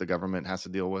what the government has to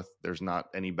deal with. There's not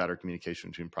any better communication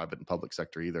between private and public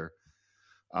sector either.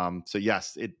 So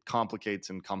yes, it complicates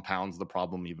and compounds the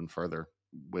problem even further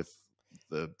with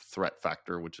the threat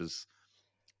factor, which is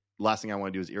the last thing I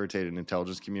want to do is irritate an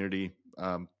intelligence community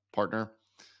partner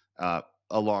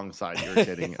alongside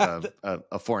irritating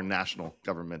a foreign national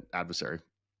government adversary.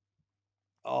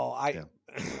 Oh,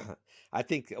 I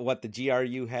think what the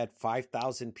GRU had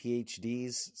 5,000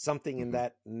 PhDs, something in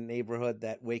that neighborhood,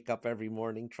 that wake up every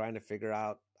morning trying to figure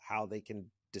out how they can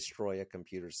destroy a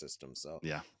computer system. So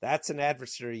that's an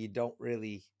adversary you don't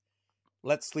really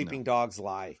let sleeping dogs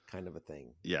lie, kind of a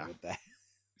thing. Yeah. With that.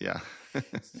 Yeah.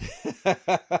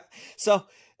 So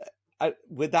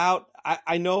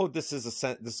I know this is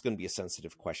going to be a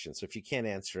sensitive question. So if you can't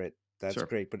answer it, that's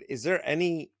great. But is there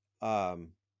any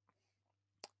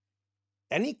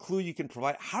clue you can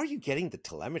provide? How are you getting the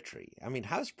telemetry? I mean,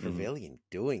 how's Prevailion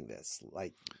doing this?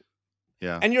 Like,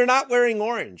 and you're not wearing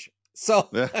orange. So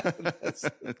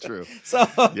true. So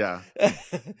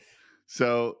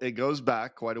So it goes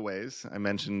back quite a ways. I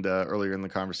mentioned earlier in the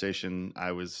conversation,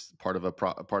 I was part of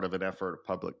an effort,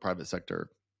 public-private sector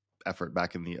effort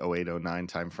back in the 08-09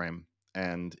 timeframe.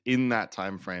 And in that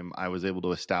timeframe, I was able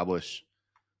to establish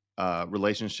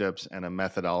relationships and a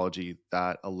methodology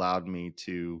that allowed me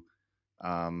to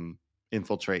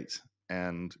infiltrate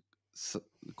and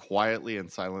quietly and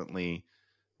silently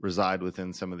reside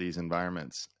within some of these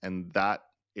environments. And that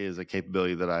is a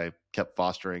capability that I kept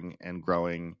fostering and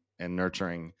growing and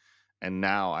nurturing. And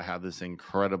now I have this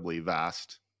incredibly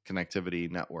vast connectivity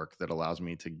network that allows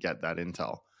me to get that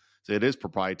intel. So it is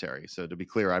proprietary. So to be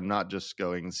clear, I'm not just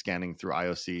going scanning through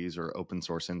IOCs or open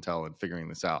source intel and figuring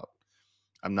this out.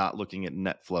 I'm not looking at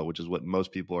net flow, which is what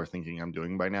most people are thinking I'm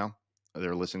doing by now.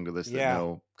 They're listening to this that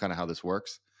know kind of how this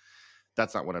works.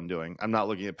 That's not what I'm doing. I'm not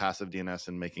looking at passive DNS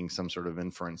and making some sort of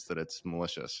inference that it's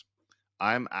malicious.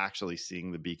 I'm actually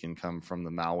seeing the beacon come from the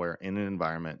malware in an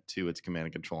environment to its command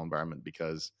and control environment,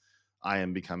 because I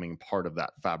am becoming part of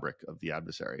that fabric of the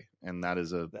adversary. And that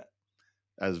is a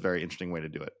very interesting way to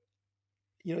do it.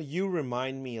 You know, you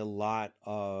remind me a lot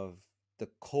of the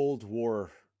Cold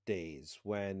War days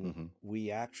when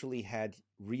we actually had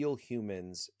real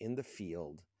humans in the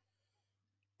field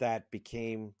that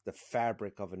became the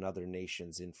fabric of another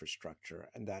nation's infrastructure.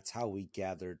 And that's how we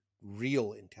gathered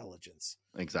real intelligence.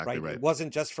 Exactly right. It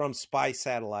wasn't just from spy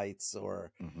satellites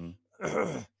or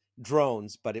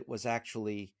drones, but it was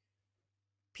actually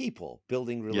people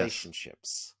building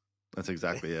relationships. Yes, that's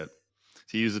exactly it.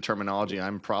 To use the terminology,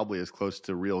 I'm probably as close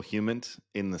to real human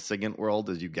in the SIGINT world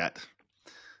as you get.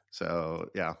 So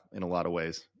yeah, in a lot of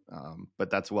ways. But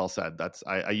that's well said.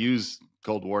 I use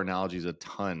Cold War analogies a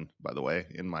ton, by the way,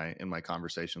 in my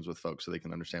conversations with folks, so they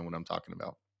can understand what I'm talking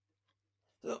about.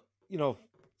 So, you know,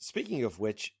 speaking of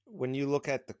which, when you look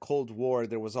at the Cold War,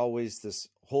 there was always this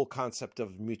whole concept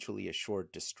of mutually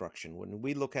assured destruction. When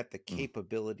we look at the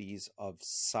capabilities of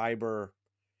cyber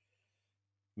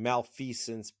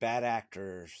malfeasance, bad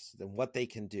actors, and what they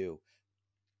can do,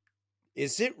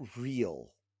 is it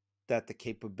real that the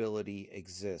capability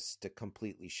exists to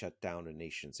completely shut down a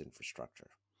nation's infrastructure?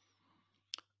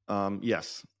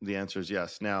 Yes, the answer is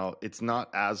yes. Now, it's not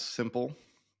as simple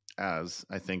as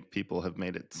I think people have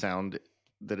made it sound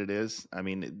that it is. I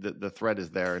mean, the threat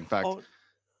is there. In fact,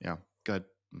 yeah, go ahead.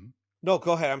 No,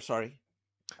 go ahead. I'm sorry.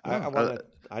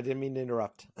 I didn't mean to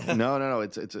interrupt. No.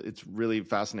 It's really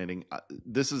fascinating.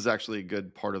 This is actually a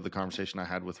good part of the conversation I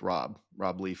had with Rob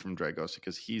Lee from Dragos,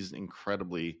 because he's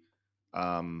incredibly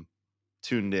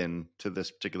tuned in to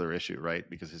this particular issue, right?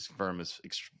 Because his firm is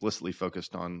explicitly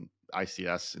focused on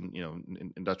ICS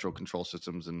and, industrial control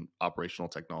systems and operational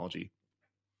technology.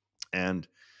 And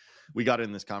we got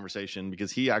in this conversation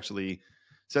because he actually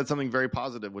said something very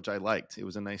positive, which I liked. It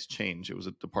was a nice change. It was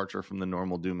a departure from the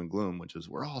normal doom and gloom, which is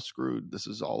we're all screwed. This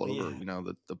is all over.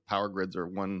 The power grids are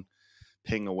one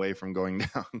ping away from going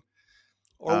down.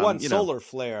 Or one solar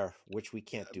flare, which we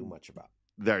can't do much about.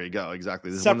 There you go. Exactly.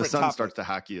 This is when the sun starts to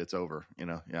hack you, it's over.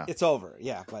 Yeah, it's over.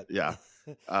 Yeah, but yeah.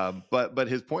 But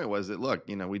his point was that, look,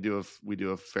 we do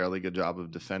a fairly good job of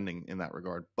defending in that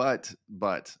regard. But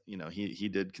he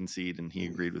did concede, and he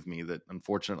agreed with me that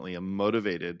unfortunately a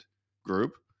motivated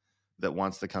group that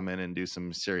wants to come in and do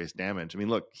some serious damage. I mean,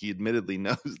 look, he admittedly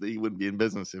knows that he wouldn't be in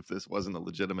business if this wasn't a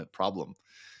legitimate problem.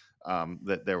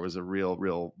 That there was a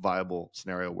real viable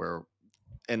scenario where,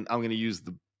 and I'm going to use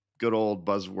the good old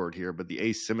buzzword here, but the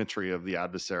asymmetry of the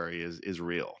adversary is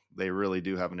real. They really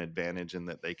do have an advantage in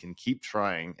that they can keep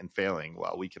trying and failing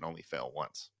while we can only fail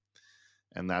once.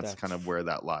 And that's kind of where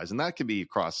that lies. And that could be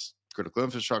across critical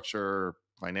infrastructure,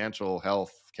 financial,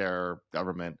 health care,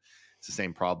 government. It's the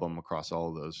same problem across all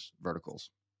of those verticals.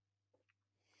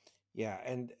 Yeah.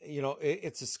 And,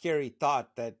 it's a scary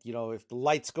thought that, if the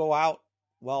lights go out,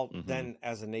 well, then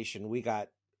as a nation, we got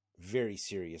very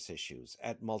serious issues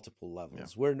at multiple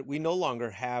levels. Yeah. We no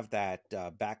longer have that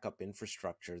backup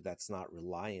infrastructure that's not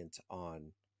reliant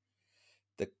on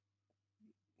the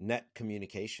net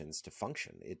communications to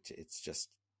function.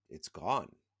 It's gone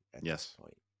at this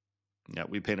point. Yeah,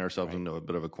 we paint ourselves into a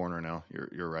bit of a corner now.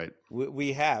 You're right.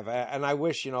 We have, and I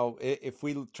wish, if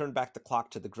we turn back the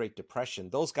clock to the Great Depression,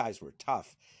 those guys were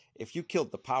tough. If you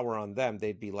killed the power on them,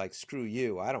 they'd be like, screw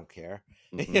you, I don't care.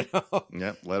 Yeah,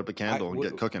 light up a candle and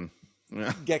get cooking.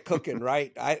 Yeah. Get cooking,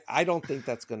 right? I don't think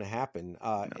that's going to happen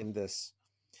in this.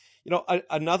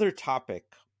 Another topic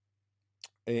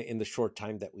in the short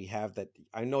time that we have that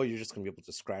I know you're just going to be able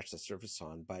to scratch the surface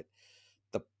on, but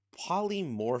the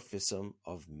polymorphism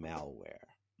of malware.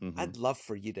 I'd love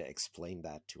for you to explain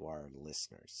that to our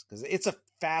listeners, because it's a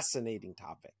fascinating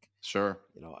topic. Sure.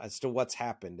 As to what's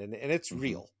happened, and it's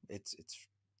real. It's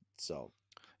so.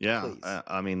 Yeah.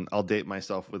 I mean, I'll date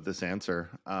myself with this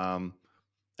answer.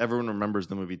 Everyone remembers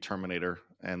the movie Terminator,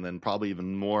 and then probably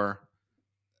even more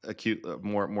acute,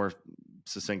 more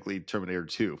succinctly, Terminator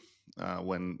 2,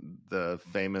 when the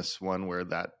famous one where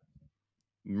that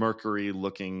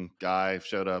Mercury-looking guy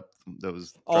showed up, that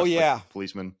was like a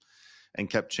policeman, and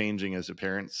kept changing his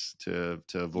appearance to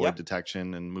avoid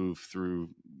detection and move through,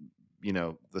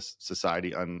 the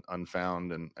society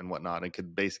unfound and whatnot, and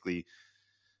could basically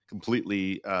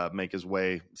completely make his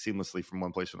way seamlessly from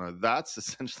one place to another. That's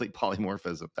essentially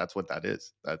polymorphism. That's what that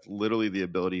is. That's literally the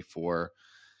ability for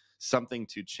something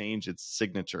to change its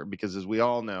signature. Because as we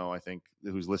all know, I think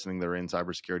who's listening, they're in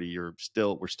cybersecurity,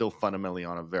 we're still fundamentally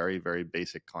on a very, very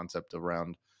basic concept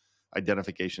around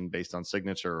identification based on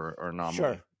signature or anomaly.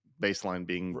 Sure. Baseline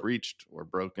being breached or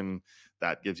broken,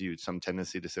 that gives you some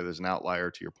tendency to say there's an outlier,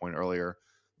 to your point earlier,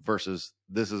 versus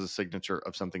this is a signature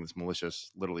of something that's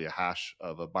malicious, literally a hash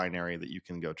of a binary that you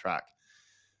can go track.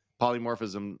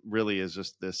 Polymorphism really is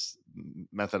just this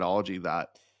methodology that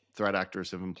threat actors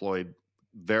have employed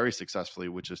very successfully,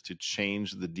 which is to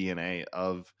change the DNA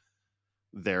of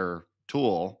their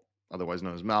tool, otherwise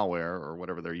known as malware or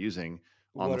whatever they're using,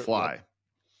 on the fly. Yep.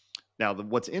 Now,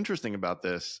 what's interesting about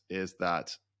this is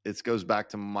that it goes back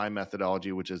to my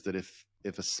methodology, which is that if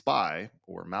a spy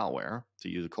or malware, to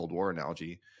use a Cold War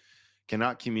analogy,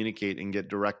 cannot communicate and get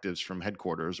directives from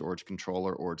headquarters or its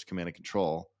controller or its command and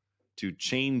control to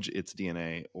change its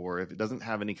DNA, or if it doesn't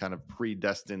have any kind of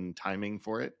predestined timing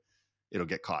for it, it'll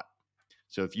get caught.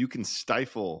 So if you can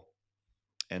stifle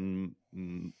and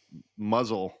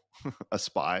muzzle a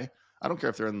spy, I don't care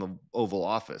if they're in the Oval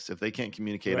Office, if they can't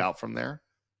communicate out from there,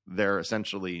 they're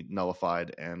essentially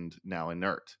nullified and now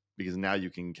inert, because now you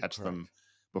can catch them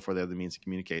before they have the means to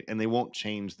communicate, and they won't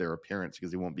change their appearance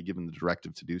because they won't be given the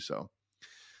directive to do so.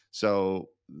 So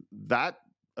that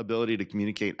ability to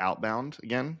communicate outbound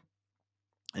again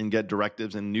and get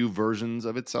directives and new versions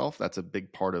of itself, that's a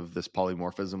big part of this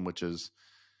polymorphism, which is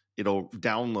it'll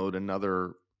download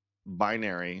another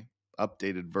binary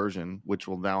updated version, which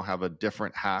will now have a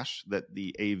different hash that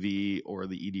the AV or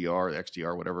the EDR, the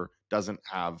XDR, whatever, doesn't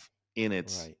have in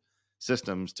its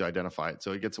systems to identify it.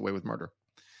 So it gets away with murder.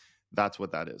 That's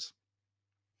what that is.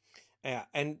 Yeah,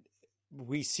 and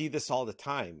we see this all the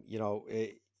time. You know,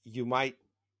 you might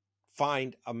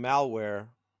find a malware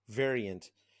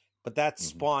variant, but that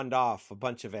spawned off a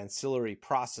bunch of ancillary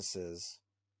processes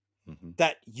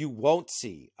that you won't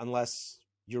see unless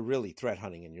you're really threat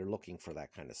hunting and you're looking for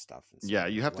that kind of stuff. Yeah,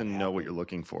 you have to know what you're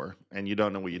looking for, and you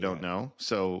don't know what you don't know.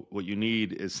 So what you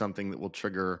need is something that will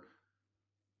trigger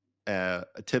a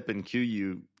tip and cue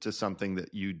you to something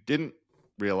that you didn't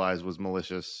realize was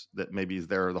malicious, that maybe is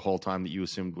there the whole time, that you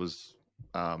assumed was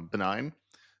benign,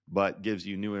 but gives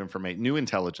you new information, new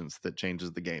intelligence that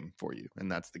changes the game for you,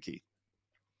 and that's the key.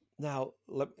 Now,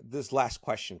 this last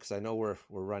question, because I know we're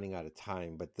running out of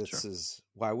time, but this is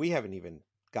why we haven't even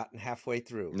gotten halfway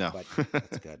through. No, but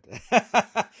that's good.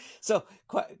 So,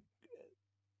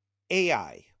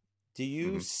 AI, do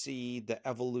you see the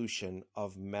evolution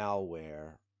of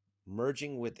malware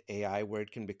merging with AI, where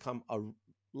it can become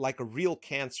like a real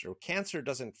cancer? Cancer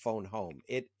doesn't phone home.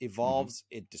 It evolves.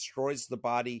 It destroys the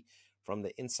body from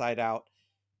the inside out.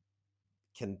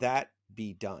 Can that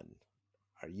be done?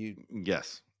 Are you?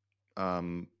 Yes.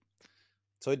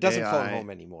 So it doesn't phone home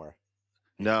anymore.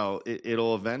 No,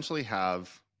 it'll eventually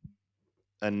have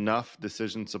enough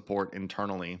decision support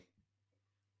internally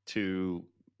to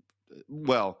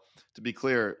be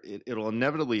clear, it'll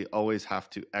inevitably always have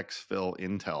to exfil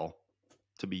intel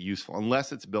to be useful,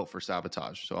 unless it's built for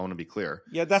sabotage. So I want to be clear.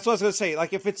 Yeah, that's what I was going to say.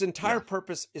 Like, if its entire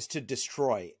purpose is to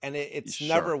destroy, and it's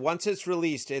never, once it's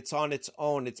released, it's on its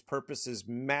own. Its purpose is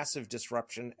massive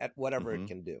disruption at whatever it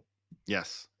can do.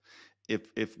 Yes.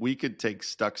 If we could take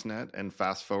Stuxnet and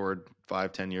fast forward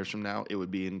 5-10 years from now, it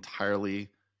would be entirely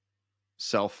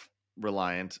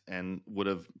self-reliant and would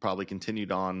have probably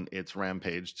continued on its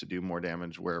rampage to do more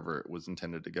damage wherever it was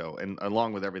intended to go, and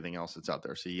along with everything else that's out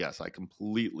there. So yes, I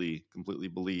completely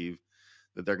believe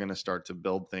that they're going to start to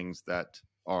build things that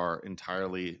are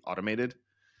entirely automated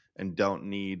and don't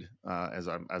need, as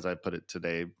I put it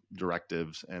today,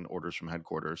 directives and orders from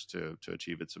headquarters to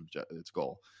achieve its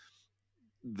goal.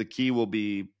 The key will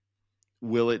be,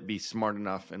 will it be smart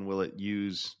enough, and will it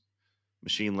use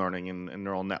machine learning and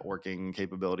neural networking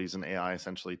capabilities and AI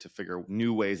essentially to figure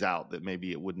new ways out that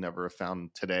maybe it would never have found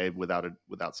today without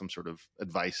some sort of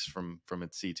advice from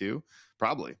its C2?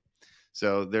 Probably.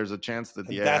 So there's a chance that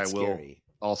the AI will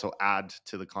also add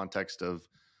to the context of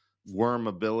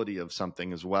wormability of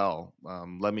something as well.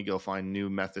 Let me go find new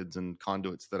methods and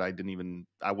conduits that I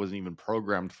wasn't even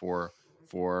programmed for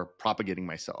propagating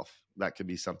myself. That could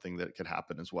be something that could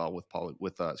happen as well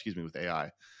with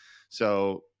AI.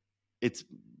 So it's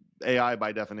AI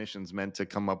by definition is meant to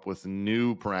come up with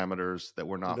new parameters that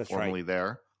were not formally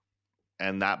there.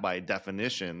 And that by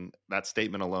definition, that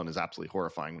statement alone is absolutely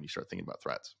horrifying when you start thinking about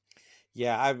threats.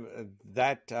 Yeah,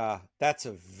 that's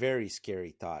a very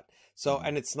scary thought. So,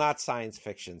 and it's not science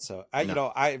fiction. So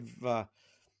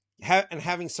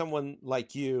having someone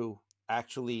like you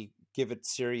actually give it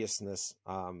seriousness,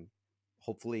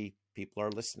 hopefully people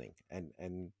are listening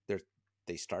and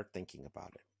they start thinking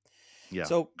about it. Yeah.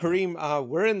 So Karim,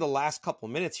 we're in the last couple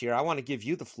minutes here. I want to give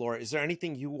you the floor. Is there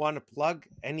anything you want to plug?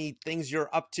 Any things you're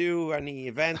up to? Any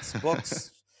events,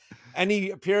 books, any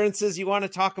appearances you want to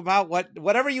talk about?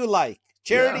 Whatever you like.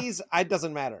 Charities, it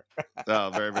doesn't matter. Oh,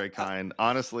 very, very kind.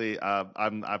 Honestly,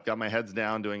 I've got my heads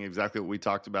down doing exactly what we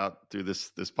talked about through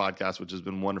this podcast, which has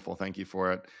been wonderful. Thank you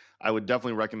for it. I would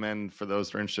definitely recommend for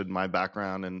those that are interested in my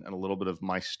background and a little bit of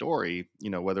my story,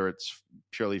 whether it's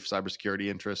purely cybersecurity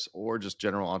interests or just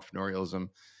general entrepreneurialism,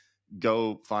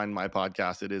 go find my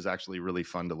podcast. It is actually really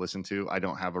fun to listen to. I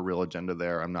don't have a real agenda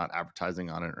there. I'm not advertising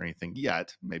on it or anything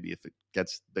yet. Maybe if it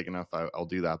gets big enough, I'll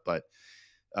do that. But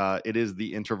it is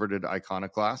the Introverted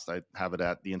Iconoclast. I have it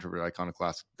at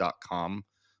theintrovertediconoclast.com,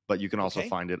 but you can also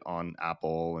find it on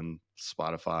Apple and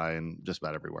Spotify and just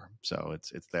about everywhere. So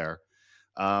it's there.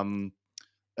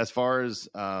 As far as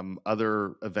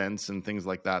other events and things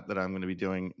like that I'm going to be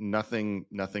doing, nothing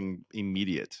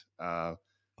immediate.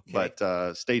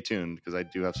 But stay tuned because I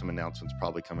do have some announcements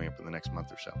probably coming up in the next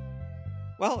month or so.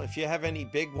 Well, if you have any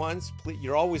big ones, please,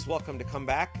 you're always welcome to come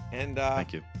back. And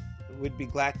thank you. We'd be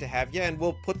glad to have you. And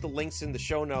we'll put the links in the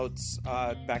show notes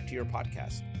back to your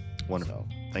podcast. Wonderful.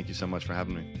 So, thank you so much for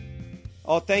having me.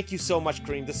 Oh, thank you so much,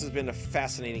 Karim. This has been a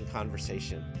fascinating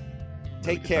conversation.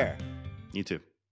 Take care. You too.